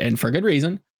on, and for good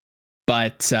reason.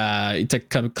 But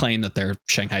to claim that they're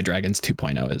Shanghai Dragons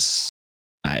 2.0 is,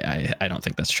 I don't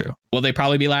think that's true. Will they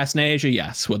probably be last in Asia?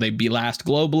 Yes. Will they be last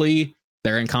globally?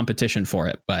 They're in competition for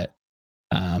it, but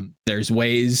there's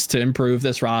ways to improve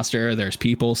this roster. There's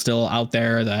people still out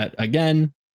there that,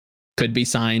 again, could be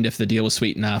signed if the deal was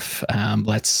sweet enough.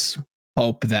 Let's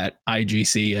hope that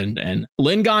IGC and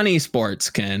Lingon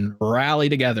Esports can rally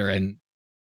together and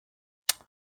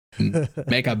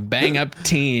make a bang up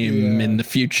team in the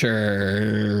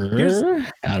future.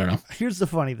 I don't know. Here's the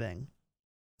funny thing,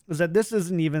 is that this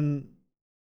isn't even,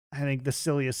 I think, the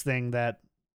silliest thing that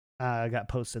got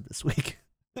posted this week.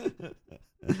 Okay.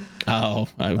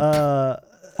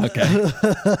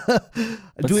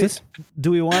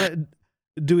 Do we want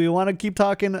to keep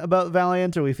talking about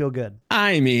Valiant, or we feel good?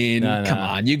 I mean, come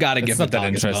on, you got to give it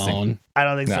that bone. I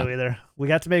don't think so either. We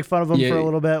got to make fun of them for a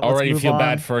little bit. Already feel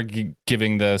bad for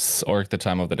giving this orc the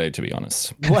time of the day, to be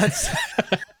honest.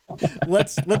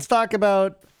 Let's talk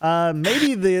about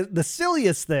maybe the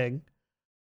silliest thing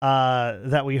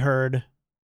that we heard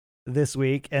this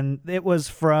week, and it was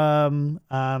from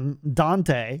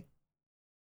Dante.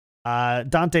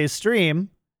 Dante's stream,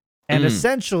 and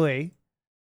essentially,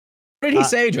 what did he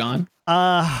say, John?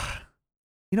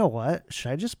 You know what?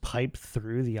 Should I just pipe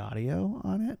through the audio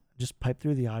on it? Just pipe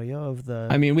through the audio of the.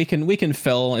 I mean, we can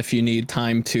fill if you need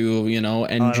time to,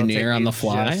 engineer on the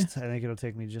fly. I think it'll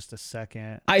take me just a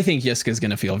second. I think Yiska's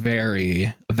gonna feel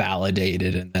very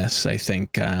validated in this. I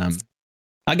think,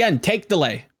 again, take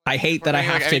delay. I hate that I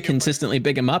have to consistently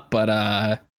big him up, but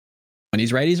when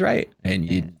he's right, he's right,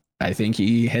 and I think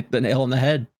he hit the nail on the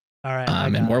head. All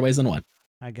right, in more ways than one.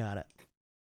 I got it.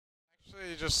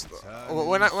 Just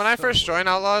when I first joined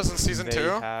Outlaws in season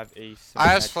 2, I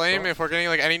asked Flame if we're getting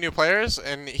any new players,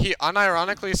 and he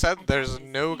unironically said there's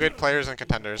no good players and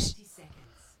contenders.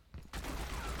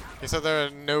 He said there are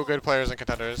no good players and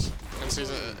contenders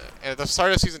at the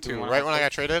start of season 2, right when I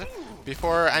got traded,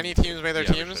 before any teams made their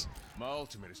teams.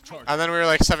 And then we were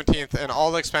 17th, and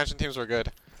all the expansion teams were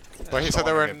good. But he said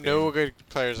there were no good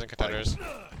players and contenders.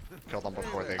 Kill them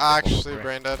before they Actually,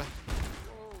 brain dead.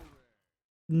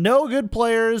 No good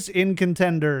players in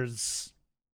contenders.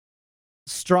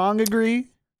 Strong agree?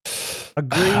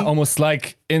 Agree? Almost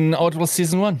like in Outlaw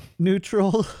Season 1.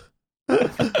 Neutral?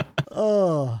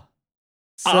 Oh.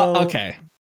 So, okay.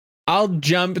 I'll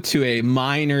jump to a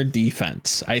minor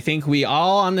defense. I think we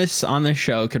all on this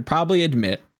show could probably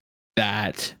admit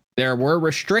that there were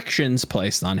restrictions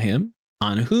placed on him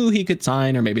on who he could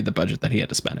sign, or maybe the budget that he had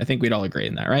to spend. I think we'd all agree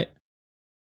in that, right?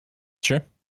 Sure.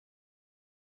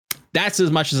 That's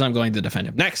as much as I'm going to defend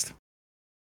him. Next.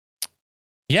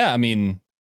 Yeah, I mean,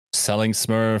 selling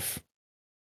Smurf,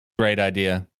 great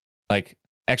idea.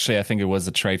 Actually, I think it was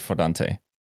a trade for Dante,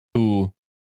 who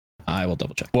I will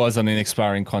double check. Was on an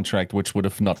expiring contract, which would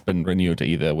have not been renewed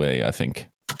either way, I think.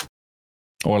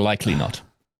 Or likely not.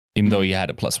 Even though he had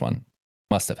a +1.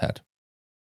 Must have had.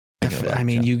 I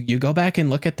mean, you go back and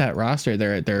look at that roster,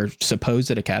 their supposed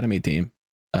academy team.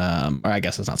 Or I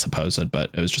guess it's not supposed, but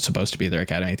it was just supposed to be their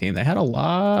academy team. They had a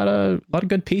lot of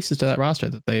good pieces to that roster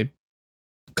that they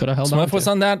could have held on to. Smurf was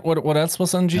on that. What else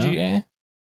was on GGA? Yeah.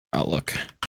 I'll look.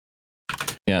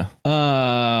 Yeah.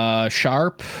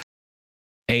 Sharp,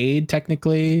 Aid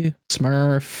technically,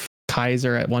 Smurf,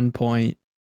 Kaiser at one point,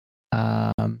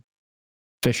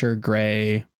 Fisher,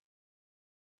 Gray,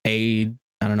 Aid,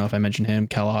 I don't know if I mentioned him,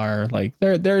 Kelleher. Like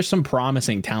there's some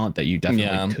promising talent that you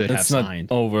definitely could have it's not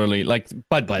signed. overly like,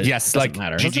 but yes, like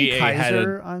matter. GGA had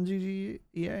on GGEA.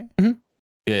 Yeah. Mm.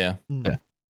 Yeah.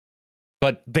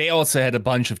 But they also had a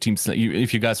bunch of teams.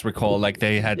 If you guys recall, like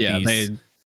they had these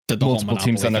did the multiple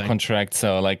teams under contract.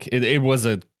 So like it was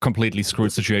a completely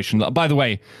screwed situation. By the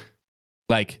way,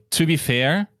 like to be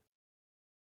fair,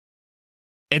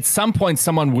 at some point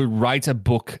someone will write a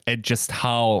book at just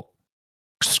how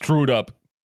screwed up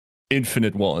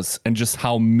Infinite was and just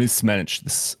how mismanaged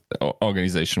this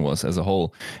organization was as a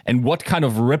whole, and what kind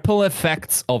of ripple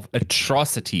effects of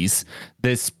atrocities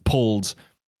this pulled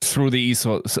through the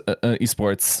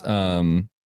esports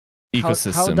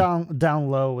ecosystem. How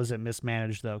down low was it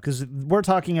mismanaged though? Because we're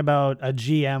talking about a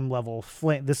GM level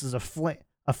flame. This is a flame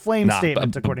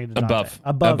statement according to Dante.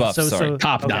 Above. So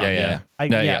top down.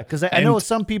 Yeah. Because I know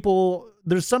some people.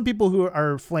 There's some people who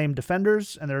are flame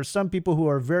defenders, and there are some people who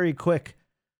are very quick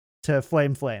to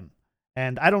flame.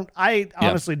 And I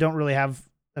honestly don't really have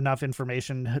enough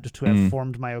information to have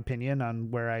formed my opinion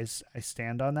on where I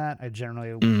stand on that. I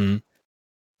generally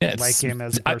like him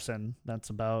as a person. That's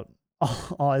about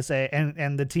all I say.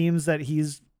 And the teams that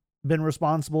he's been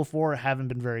responsible for haven't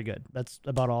been very good. That's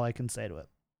about all I can say to it.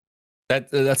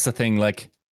 That's the thing.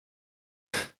 Like,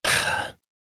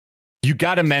 you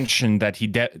gotta mention that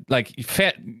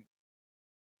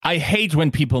I hate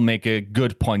when people make a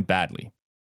good point badly,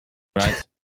 right?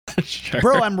 Sure.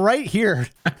 Bro, I'm right here.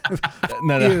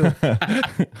 No.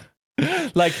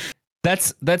 Like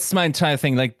that's my entire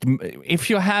thing. Like, if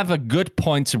you have a good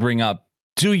point to bring up,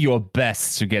 do your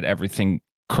best to get everything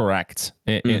correct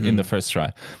in the first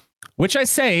try. Which I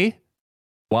say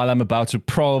while I'm about to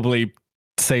probably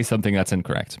say something that's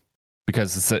incorrect,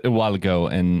 because it's a while ago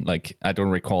and like I don't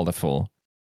recall the full.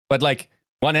 But like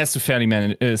one has to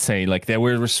fairly say like there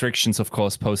were restrictions, of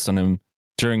course, posed on him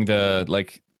during the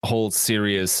like whole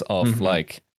series of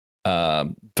like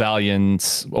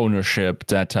Valiant ownership,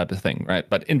 that type of thing, right?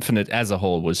 But Infinite as a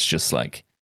whole was just like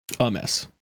a mess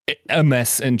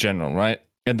in general, right?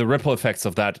 And the ripple effects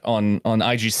of that on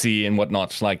IGC and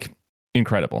whatnot, like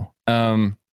incredible.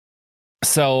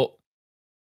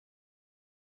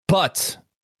 But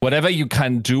whatever you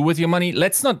can do with your money,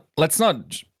 let's not.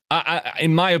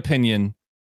 In my opinion,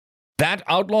 that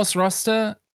Outlaws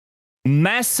roster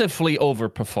massively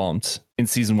overperformed in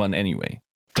season 1 anyway.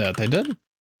 That they did.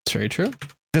 It's very true.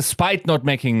 Despite not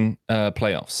making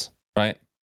playoffs, right?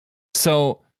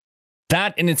 So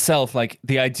that in itself, like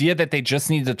the idea that they just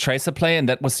needed a Tracer play and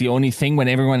that was the only thing when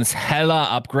everyone is hella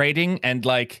upgrading, and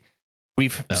like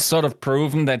we've sort of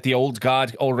proven that the old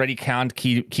guard already can't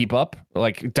keep up.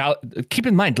 Like keep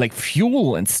in mind, like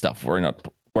fuel and stuff were not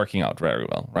working out very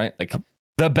well, right? Like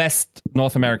the best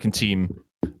North American team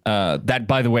that,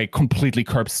 by the way, completely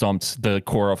curb stomped the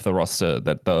core of the roster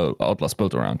that the Outlaws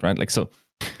built around, right? Like, so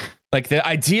like the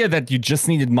idea that you just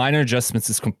needed minor adjustments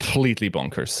is completely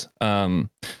bonkers.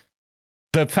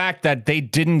 The fact that they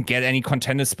didn't get any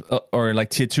contenders or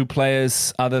like tier 2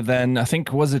 players other than, I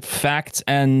think, was it Fact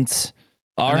and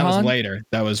Arhan? That was later.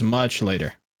 That was much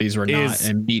later. These were not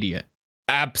immediate.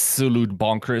 Absolute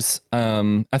bonkers.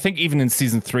 I think even in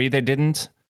season 3 they didn't.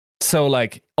 So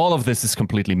like all of this is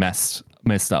completely messed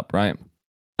up, right?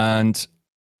 And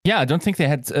yeah, I don't think they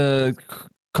had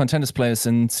contenders players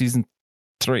in season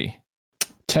 3.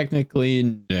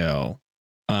 Technically, no.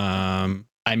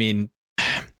 I mean,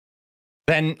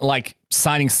 then like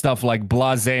signing stuff like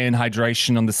Blase and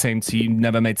Hydration on the same team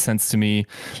never made sense to me,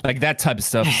 like that type of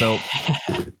stuff. So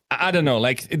I don't know,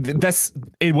 like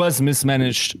it was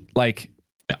mismanaged. Like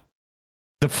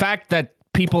the fact that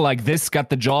people like this got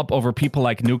the job over people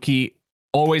like Nuki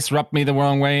always rubbed me the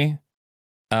wrong way.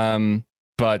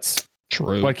 But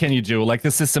true. What can you do? Like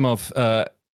the system of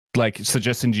like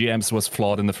suggesting GMs was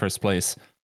flawed in the first place.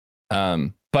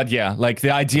 But yeah, like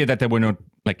the idea that they were not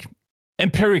like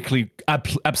empirically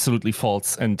absolutely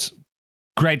false and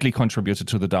greatly contributed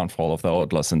to the downfall of the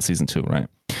Outlaws in season 2, right?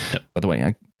 Yep. By the way,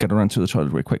 I gotta run to the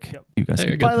toilet real quick. Yep. You guys.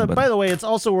 By the way, it's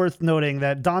also worth noting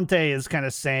that Dante is kind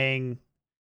of saying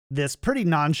this pretty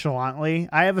nonchalantly.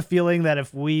 I have a feeling that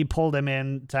if we pulled him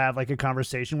in to have like a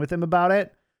conversation with him about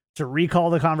it, to recall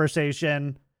the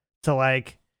conversation, to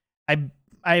like,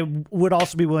 I would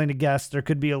also be willing to guess there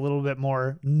could be a little bit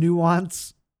more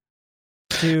nuance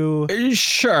to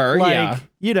sure, like, yeah,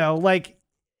 you know, like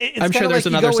it's I'm sure there's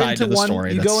like another side to the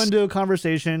story. You go into a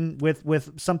conversation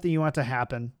with something you want to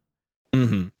happen.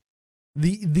 Mm-hmm.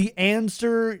 The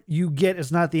answer you get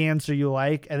is not the answer you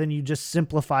like, and then you just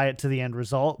simplify it to the end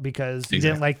result because you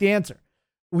didn't like the answer.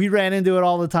 We ran into it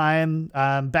all the time.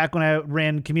 Back when I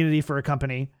ran community for a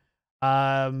company,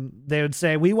 they would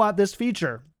say, we want this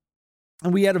feature.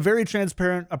 And we had a very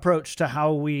transparent approach to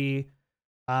how we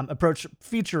approach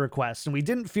feature requests. And we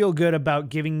didn't feel good about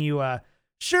giving you a,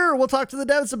 sure, we'll talk to the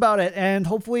devs about it and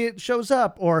hopefully it shows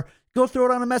up, or go throw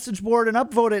it on a message board and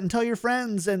upvote it and tell your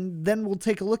friends and then we'll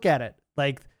take a look at it.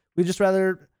 Like, we just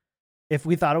rather, if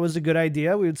we thought it was a good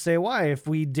idea, we would say why. If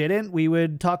we didn't, we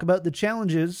would talk about the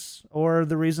challenges or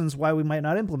the reasons why we might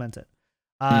not implement it.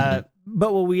 But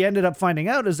what we ended up finding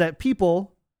out is that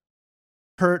people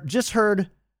heard,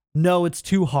 no, it's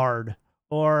too hard.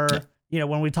 Or, you know,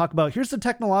 when we talk about, here's the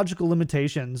technological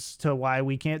limitations to why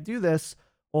we can't do this,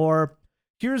 or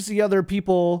here's the other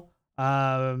people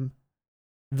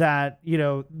that, you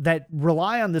know, that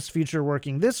rely on this feature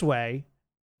working this way,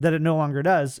 that it no longer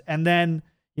does. And then,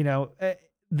 you know,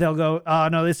 they'll go, oh,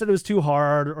 no, they said it was too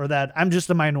hard, or that I'm just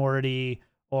a minority,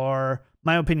 or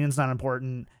my opinion's not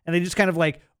important. And they just kind of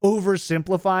like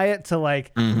oversimplify it to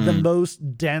like the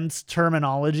most dense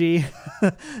terminology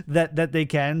that they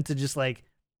can, to just like,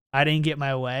 I didn't get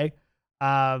my way.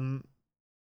 I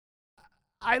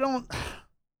don't.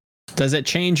 Does it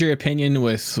change your opinion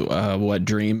with what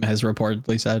Dream has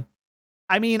reportedly said?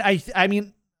 I mean,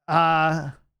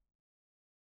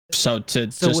 So to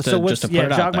put it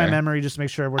jog out my there, memory, just to make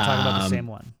sure we're talking about the same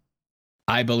one.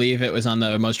 I believe it was on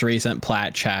the most recent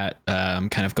Plat chat,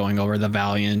 kind of going over the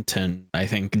Valiant, and I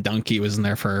think Donkey was in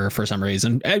there for some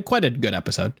reason. Quite a good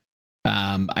episode.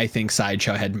 I think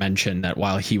Sideshow had mentioned that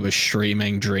while he was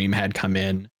streaming, Dream had come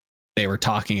in. They were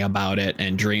talking about it,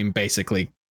 and Dream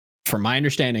basically, from my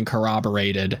understanding,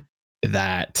 corroborated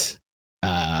that,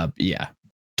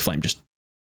 Flame just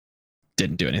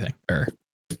didn't do anything, or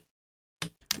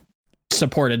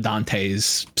supported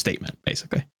Dante's statement,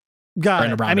 basically. Got or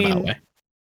in a it. roundabout way.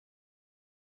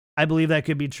 I believe that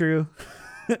could be true.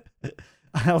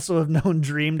 I also have known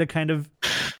Dream to kind of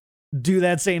do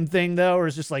that same thing, though, or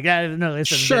it's just like, no, they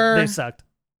said they sucked.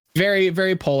 Very,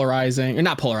 very polarizing, or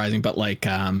not polarizing, but like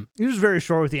he was very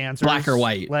short with the answers. Black or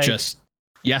white, like, just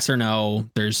yes or no.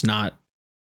 There's not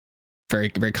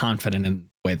very, very confident in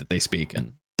the way that they speak,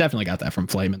 and definitely got that from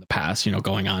Flame in the past. You know,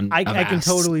 going on. I can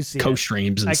totally see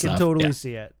co-streams and stuff. I can totally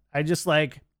see it. I just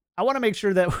like, I want to make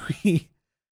sure that we.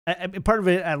 Part of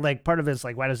it is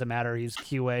like, why does it matter? He's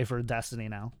QA for Destiny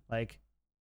now. Like,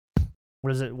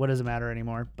 what does it matter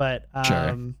anymore? But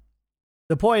sure.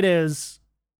 The point is,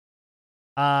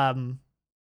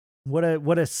 what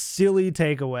a silly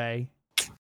takeaway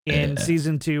in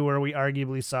season 2, where we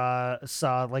arguably saw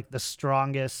like the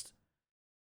strongest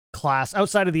class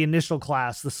outside of the initial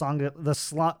class,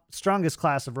 the strongest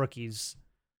class of rookies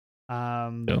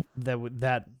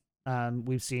that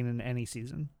we've seen in any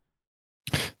season.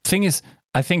 Thing is,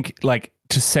 I think, like,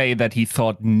 to say that he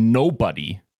thought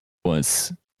nobody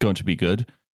was going to be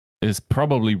good is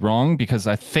probably wrong, because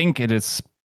I think it is.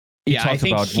 He talked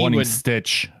about wanting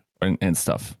Stitch and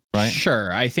stuff, right?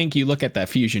 Sure. I think you look at that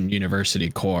Fusion University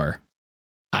core.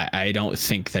 I don't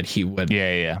think that he would.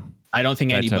 Yeah. I don't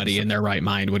think anybody in their right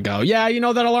mind would go, yeah, you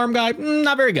know, that alarm guy,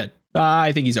 not very good.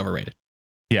 I think he's overrated.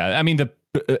 Yeah, I mean, the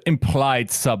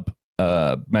implied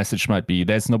message might be,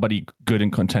 there's nobody good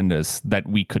in contenders that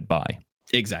we could buy.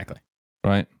 Exactly.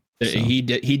 Right. So. He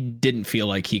didn't feel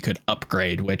like he could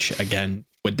upgrade, which again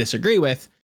would disagree with.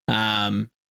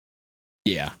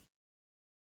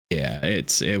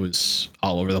 It was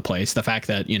all over the place. The fact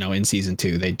that, you know, in season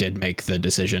 2 they did make the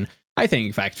decision. I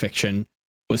think Fact Fiction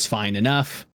was fine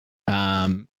enough.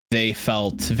 They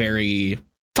felt very,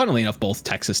 funnily enough, both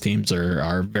Texas teams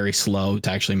are very slow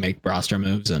to actually make roster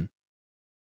moves and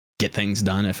get things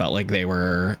done. It felt like they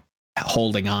were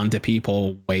holding on to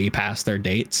people way past their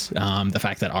dates. The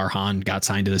fact that Arhan got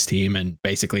signed to this team and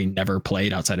basically never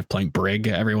played outside of playing Brig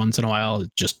every once in a while is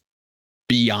just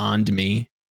beyond me.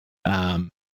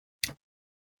 The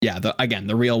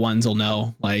real ones will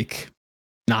know, like,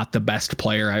 not the best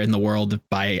player in the world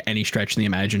by any stretch of the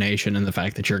imagination, and the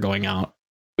fact that you're going out,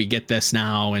 we get this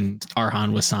now, and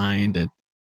Arhan was signed.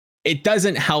 It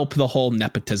doesn't help the whole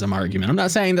nepotism argument. I'm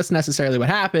not saying that's necessarily what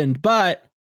happened, but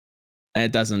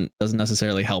it doesn't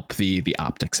necessarily help the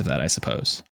optics of that, I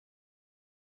suppose.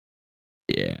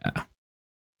 Yeah,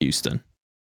 Houston.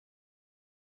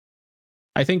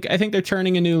 I think they're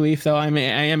turning a new leaf, though. I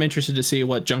am interested to see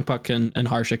what Jungkook and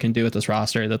Harsha can do with this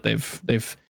roster that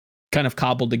they've kind of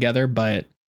cobbled together. But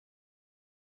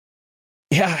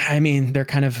yeah, I mean, they're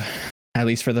kind of, at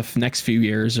least for the next few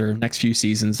years or next few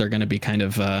seasons, they're going to be kind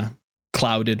of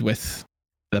clouded with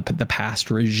the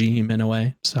past regime in a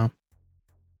way. So what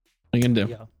are you gonna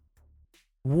do? Yeah.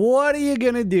 What are you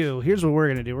gonna do? Here's what we're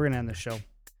gonna do. We're gonna end the show.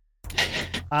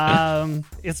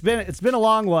 It's been a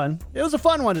long one. It was a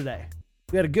fun one today.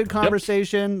 We had a good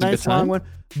conversation. Nice long one.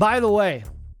 By the way,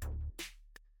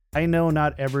 I know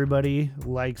not everybody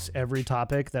likes every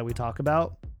topic that we talk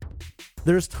about.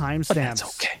 There's timestamps.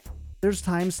 That's okay. There's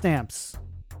timestamps.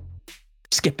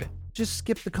 Skip it. Just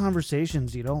skip the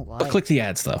conversations you don't like. But click the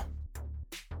ads though.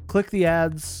 Click the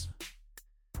ads.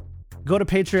 Go to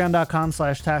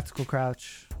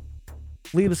patreon.com/tacticalcrouch.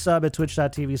 Leave a sub at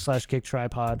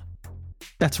twitch.tv/kicktripod.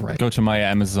 That's right. Go to my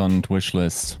Amazon wish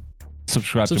list.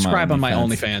 Subscribe on my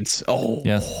OnlyFans. OnlyFans. Oh,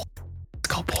 Yes. let's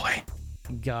go, boy.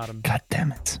 Got him. God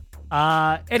damn it.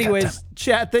 Anyways,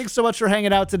 chat, thanks so much for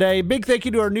hanging out today. Big thank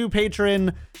you to our new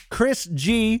patron, Chris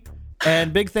G.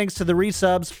 And big thanks to the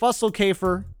resubs, Fussel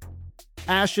Kafer,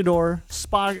 Ashador,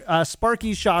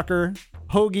 Sparky Shocker,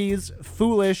 Hoagies,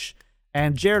 Foolish,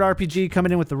 and Jared RPG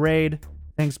coming in with the raid.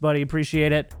 Thanks, buddy.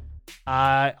 Appreciate it.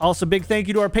 Also, big thank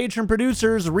you to our patron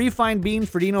producers, Refined Bean,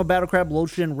 Fredino, Battlecrab,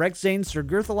 Lotion, Rex Zane, Sir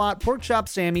Girthalot, Porkchop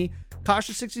Sammy,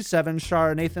 Kasha67,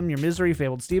 Shara Nathan, Your Misery,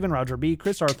 Fabled Steven, Roger B,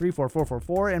 Chris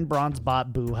R34444, and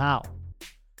Bronzebot Boo How.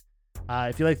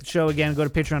 If you like the show, again, go to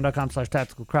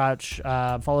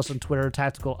patreon.com/tacticalcrouch. Follow us on Twitter,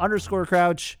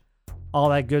 tactical_crouch, all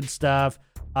that good stuff.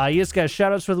 You just got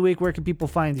shout outs for the week. Where can people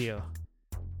find you?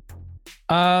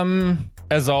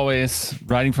 As always,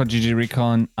 writing for GG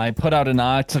Recon. I put out an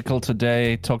article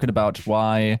today talking about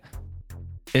why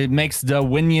it makes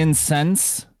Darwinian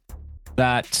sense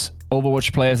that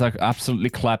Overwatch players are absolutely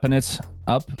clapping it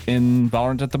up in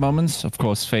Valorant at the moment. Of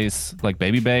course, FaZe like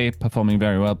Baby Bay performing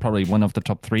very well, probably one of the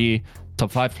top 3,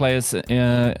 top 5 players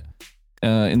in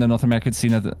the North American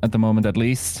scene at the moment, at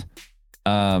least.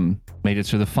 Made it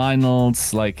to the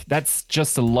finals. Like, that's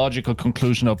just a logical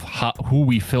conclusion of who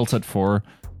we filtered for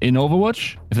in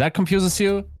Overwatch. If that confuses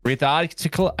you, read the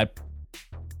article.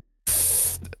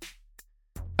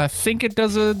 I think it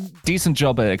does a decent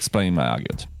job at explaining my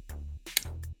argument.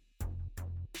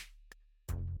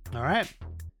 All right.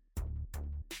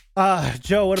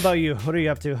 Joe, what about you? What are you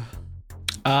up to?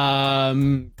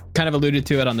 Kind of alluded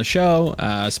to it on the show.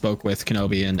 Spoke with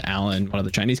Kenobi and Alan, one of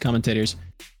the Chinese commentators,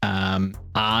 on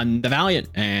the Valiant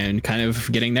and kind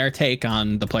of getting their take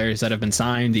on the players that have been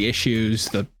signed, the issues,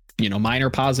 the minor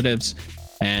positives,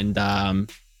 and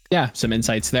some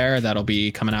insights there that'll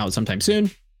be coming out sometime soon.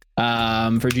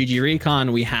 For GG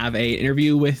Recon, we have a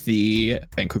interview with the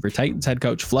Vancouver Titans head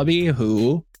coach Flubby,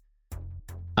 who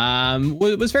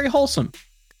was very wholesome.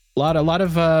 A lot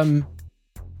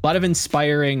of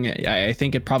inspiring. I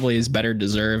think it probably is better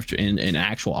deserved in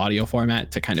actual audio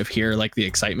format to kind of hear like the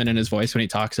excitement in his voice when he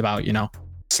talks about,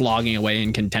 slogging away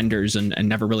in contenders and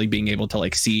never really being able to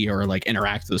like see or like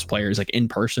interact with those players like in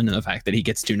person, and the fact that he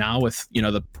gets to now with,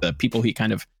 the people he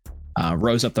kind of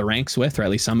rose up the ranks with, or at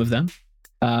least some of them.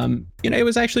 It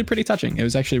was actually pretty touching. It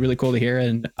was actually really cool to hear,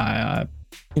 and I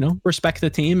respect the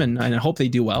team and I hope they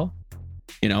do well.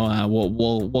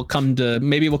 We'll come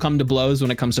to blows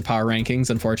when it comes to power rankings,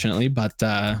 unfortunately, but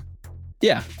I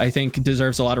think he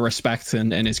deserves a lot of respect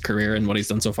in his career and what he's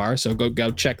done so far. So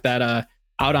go check that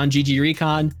out on GG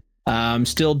Recon.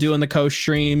 Still doing the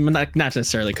co-stream, not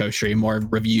necessarily co-stream, more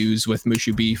reviews with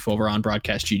Mushu Beef over on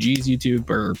Broadcast GG's YouTube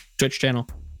or Twitch channel.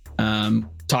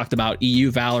 Talked about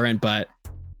EU Valorant, but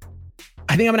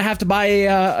I think I'm gonna have to buy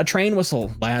a train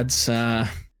whistle, lads.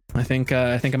 I think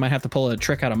I might have to pull a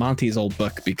trick out of Monty's old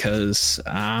book, because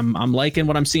I'm liking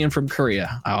what I'm seeing from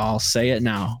Korea. I'll say it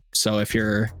now. So if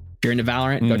you're into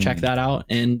Valorant, go check that out.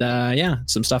 And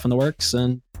some stuff in the works,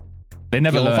 and they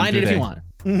never you'll learn, find it if they? you want.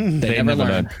 They never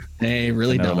learn. They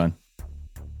really don't. Learn.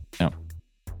 No.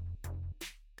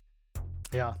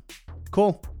 Yeah.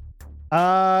 Cool.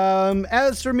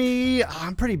 As for me,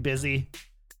 I'm pretty busy.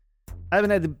 I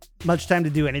haven't had much time to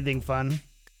do anything fun.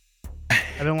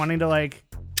 I've been wanting to I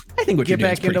think what get you're doing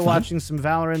back is pretty into fun. watching some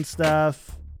Valorant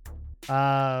stuff.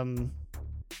 Haven't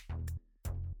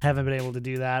been able to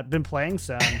do that. Been playing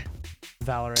some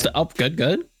Valorant.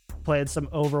 Good. Played some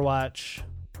Overwatch.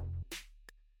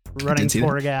 Running see that.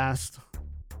 Torghast.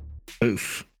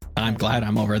 Oof. I'm glad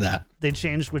I'm over that. They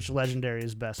changed which legendary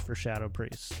is best for Shadow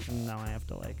Priest, and now I have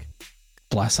to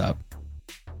Bless up.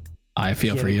 I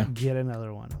feel for you. get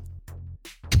another one.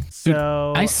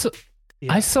 So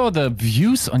I saw the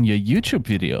views on your YouTube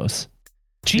videos.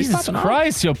 Jesus popping off.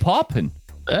 Christ, you're popping.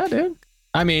 Yeah, dude.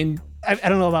 I mean, I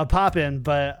don't know about poppin',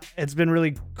 but it's been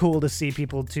really cool to see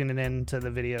people tuning in to the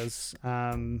videos.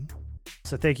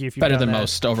 So thank you if you better than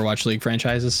most Overwatch League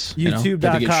franchises.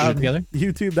 YouTube.com together.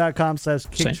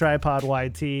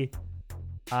 YouTube.com/KickTripodYT.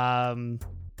 I'm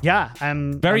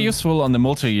Very useful on the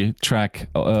multi-track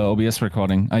OBS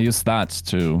recording. I use that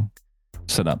to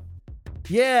set up.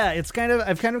 Yeah, I've kind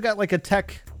of got like a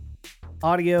tech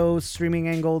audio streaming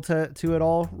angle to it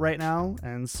all right now,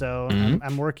 and so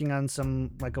I'm working on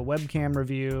some like a webcam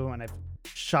review, and I've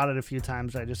shot it a few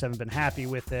times. I just haven't been happy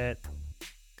with it.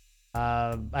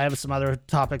 I have some other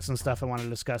topics and stuff I want to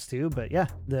discuss too, but yeah,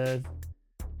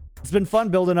 it's been fun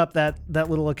building up that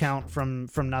little account from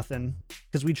nothing,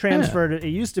 because we transferred it. It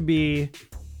used to be,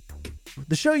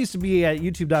 the show used to be at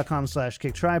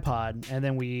youtube.com/kicktripod, and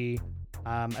then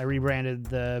I rebranded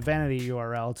the vanity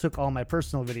URL, took all my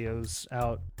personal videos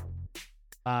out,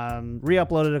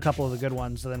 re-uploaded a couple of the good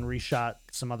ones, and then reshot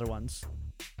some other ones.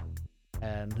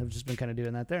 And I've just been kind of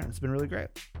doing that there, and it's been really great.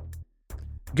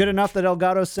 Good enough that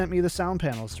Elgato sent me the sound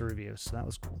panels to review, so that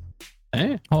was cool.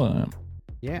 Hey, Hold on.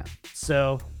 Yeah.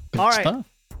 So, good all right. stuff.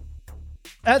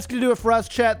 That's going to do it for us,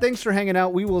 chat. Thanks for hanging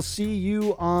out. We will see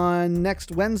you on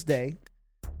next Wednesday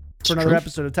for another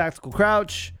episode of Tactical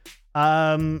Crouch.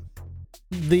 The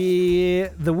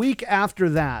week after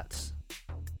that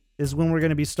is when we're going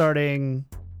to be starting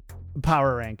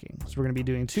power rankings. We're going to be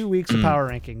doing 2 weeks of power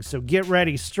rankings. So get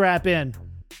ready, strap in.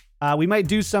 We might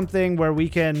do something where we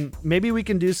can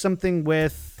do something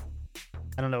with,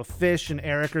 I don't know, Fish and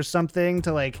Eric or something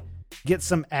to like get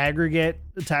some aggregate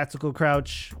Tactical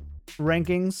Crouch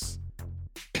rankings.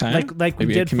 Okay. Like we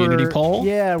Maybe did a community for, poll.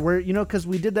 Yeah, because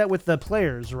we did that with the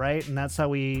players, right? And that's how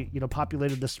we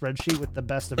populated the spreadsheet with the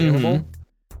best available.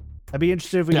 I'd be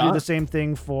interested if we could do the same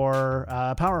thing for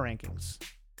power rankings.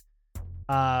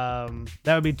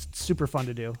 That would be super fun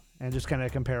to do, and just kind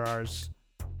of compare ours.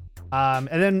 And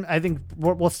then I think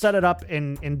we'll set it up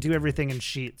and do everything in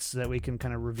sheets so that we can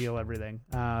kind of reveal everything.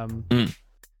 I'll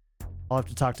have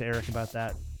to talk to Eric about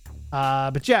that.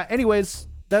 But yeah, anyways,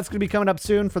 that's going to be coming up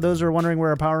soon. For those who are wondering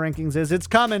where our power rankings is, it's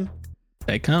coming.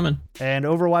 They coming. And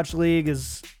Overwatch League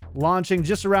is launching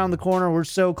just around the corner. We're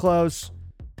so close.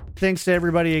 Thanks to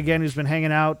everybody again who's been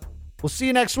hanging out. We'll see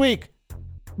you next week.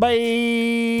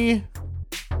 Bye.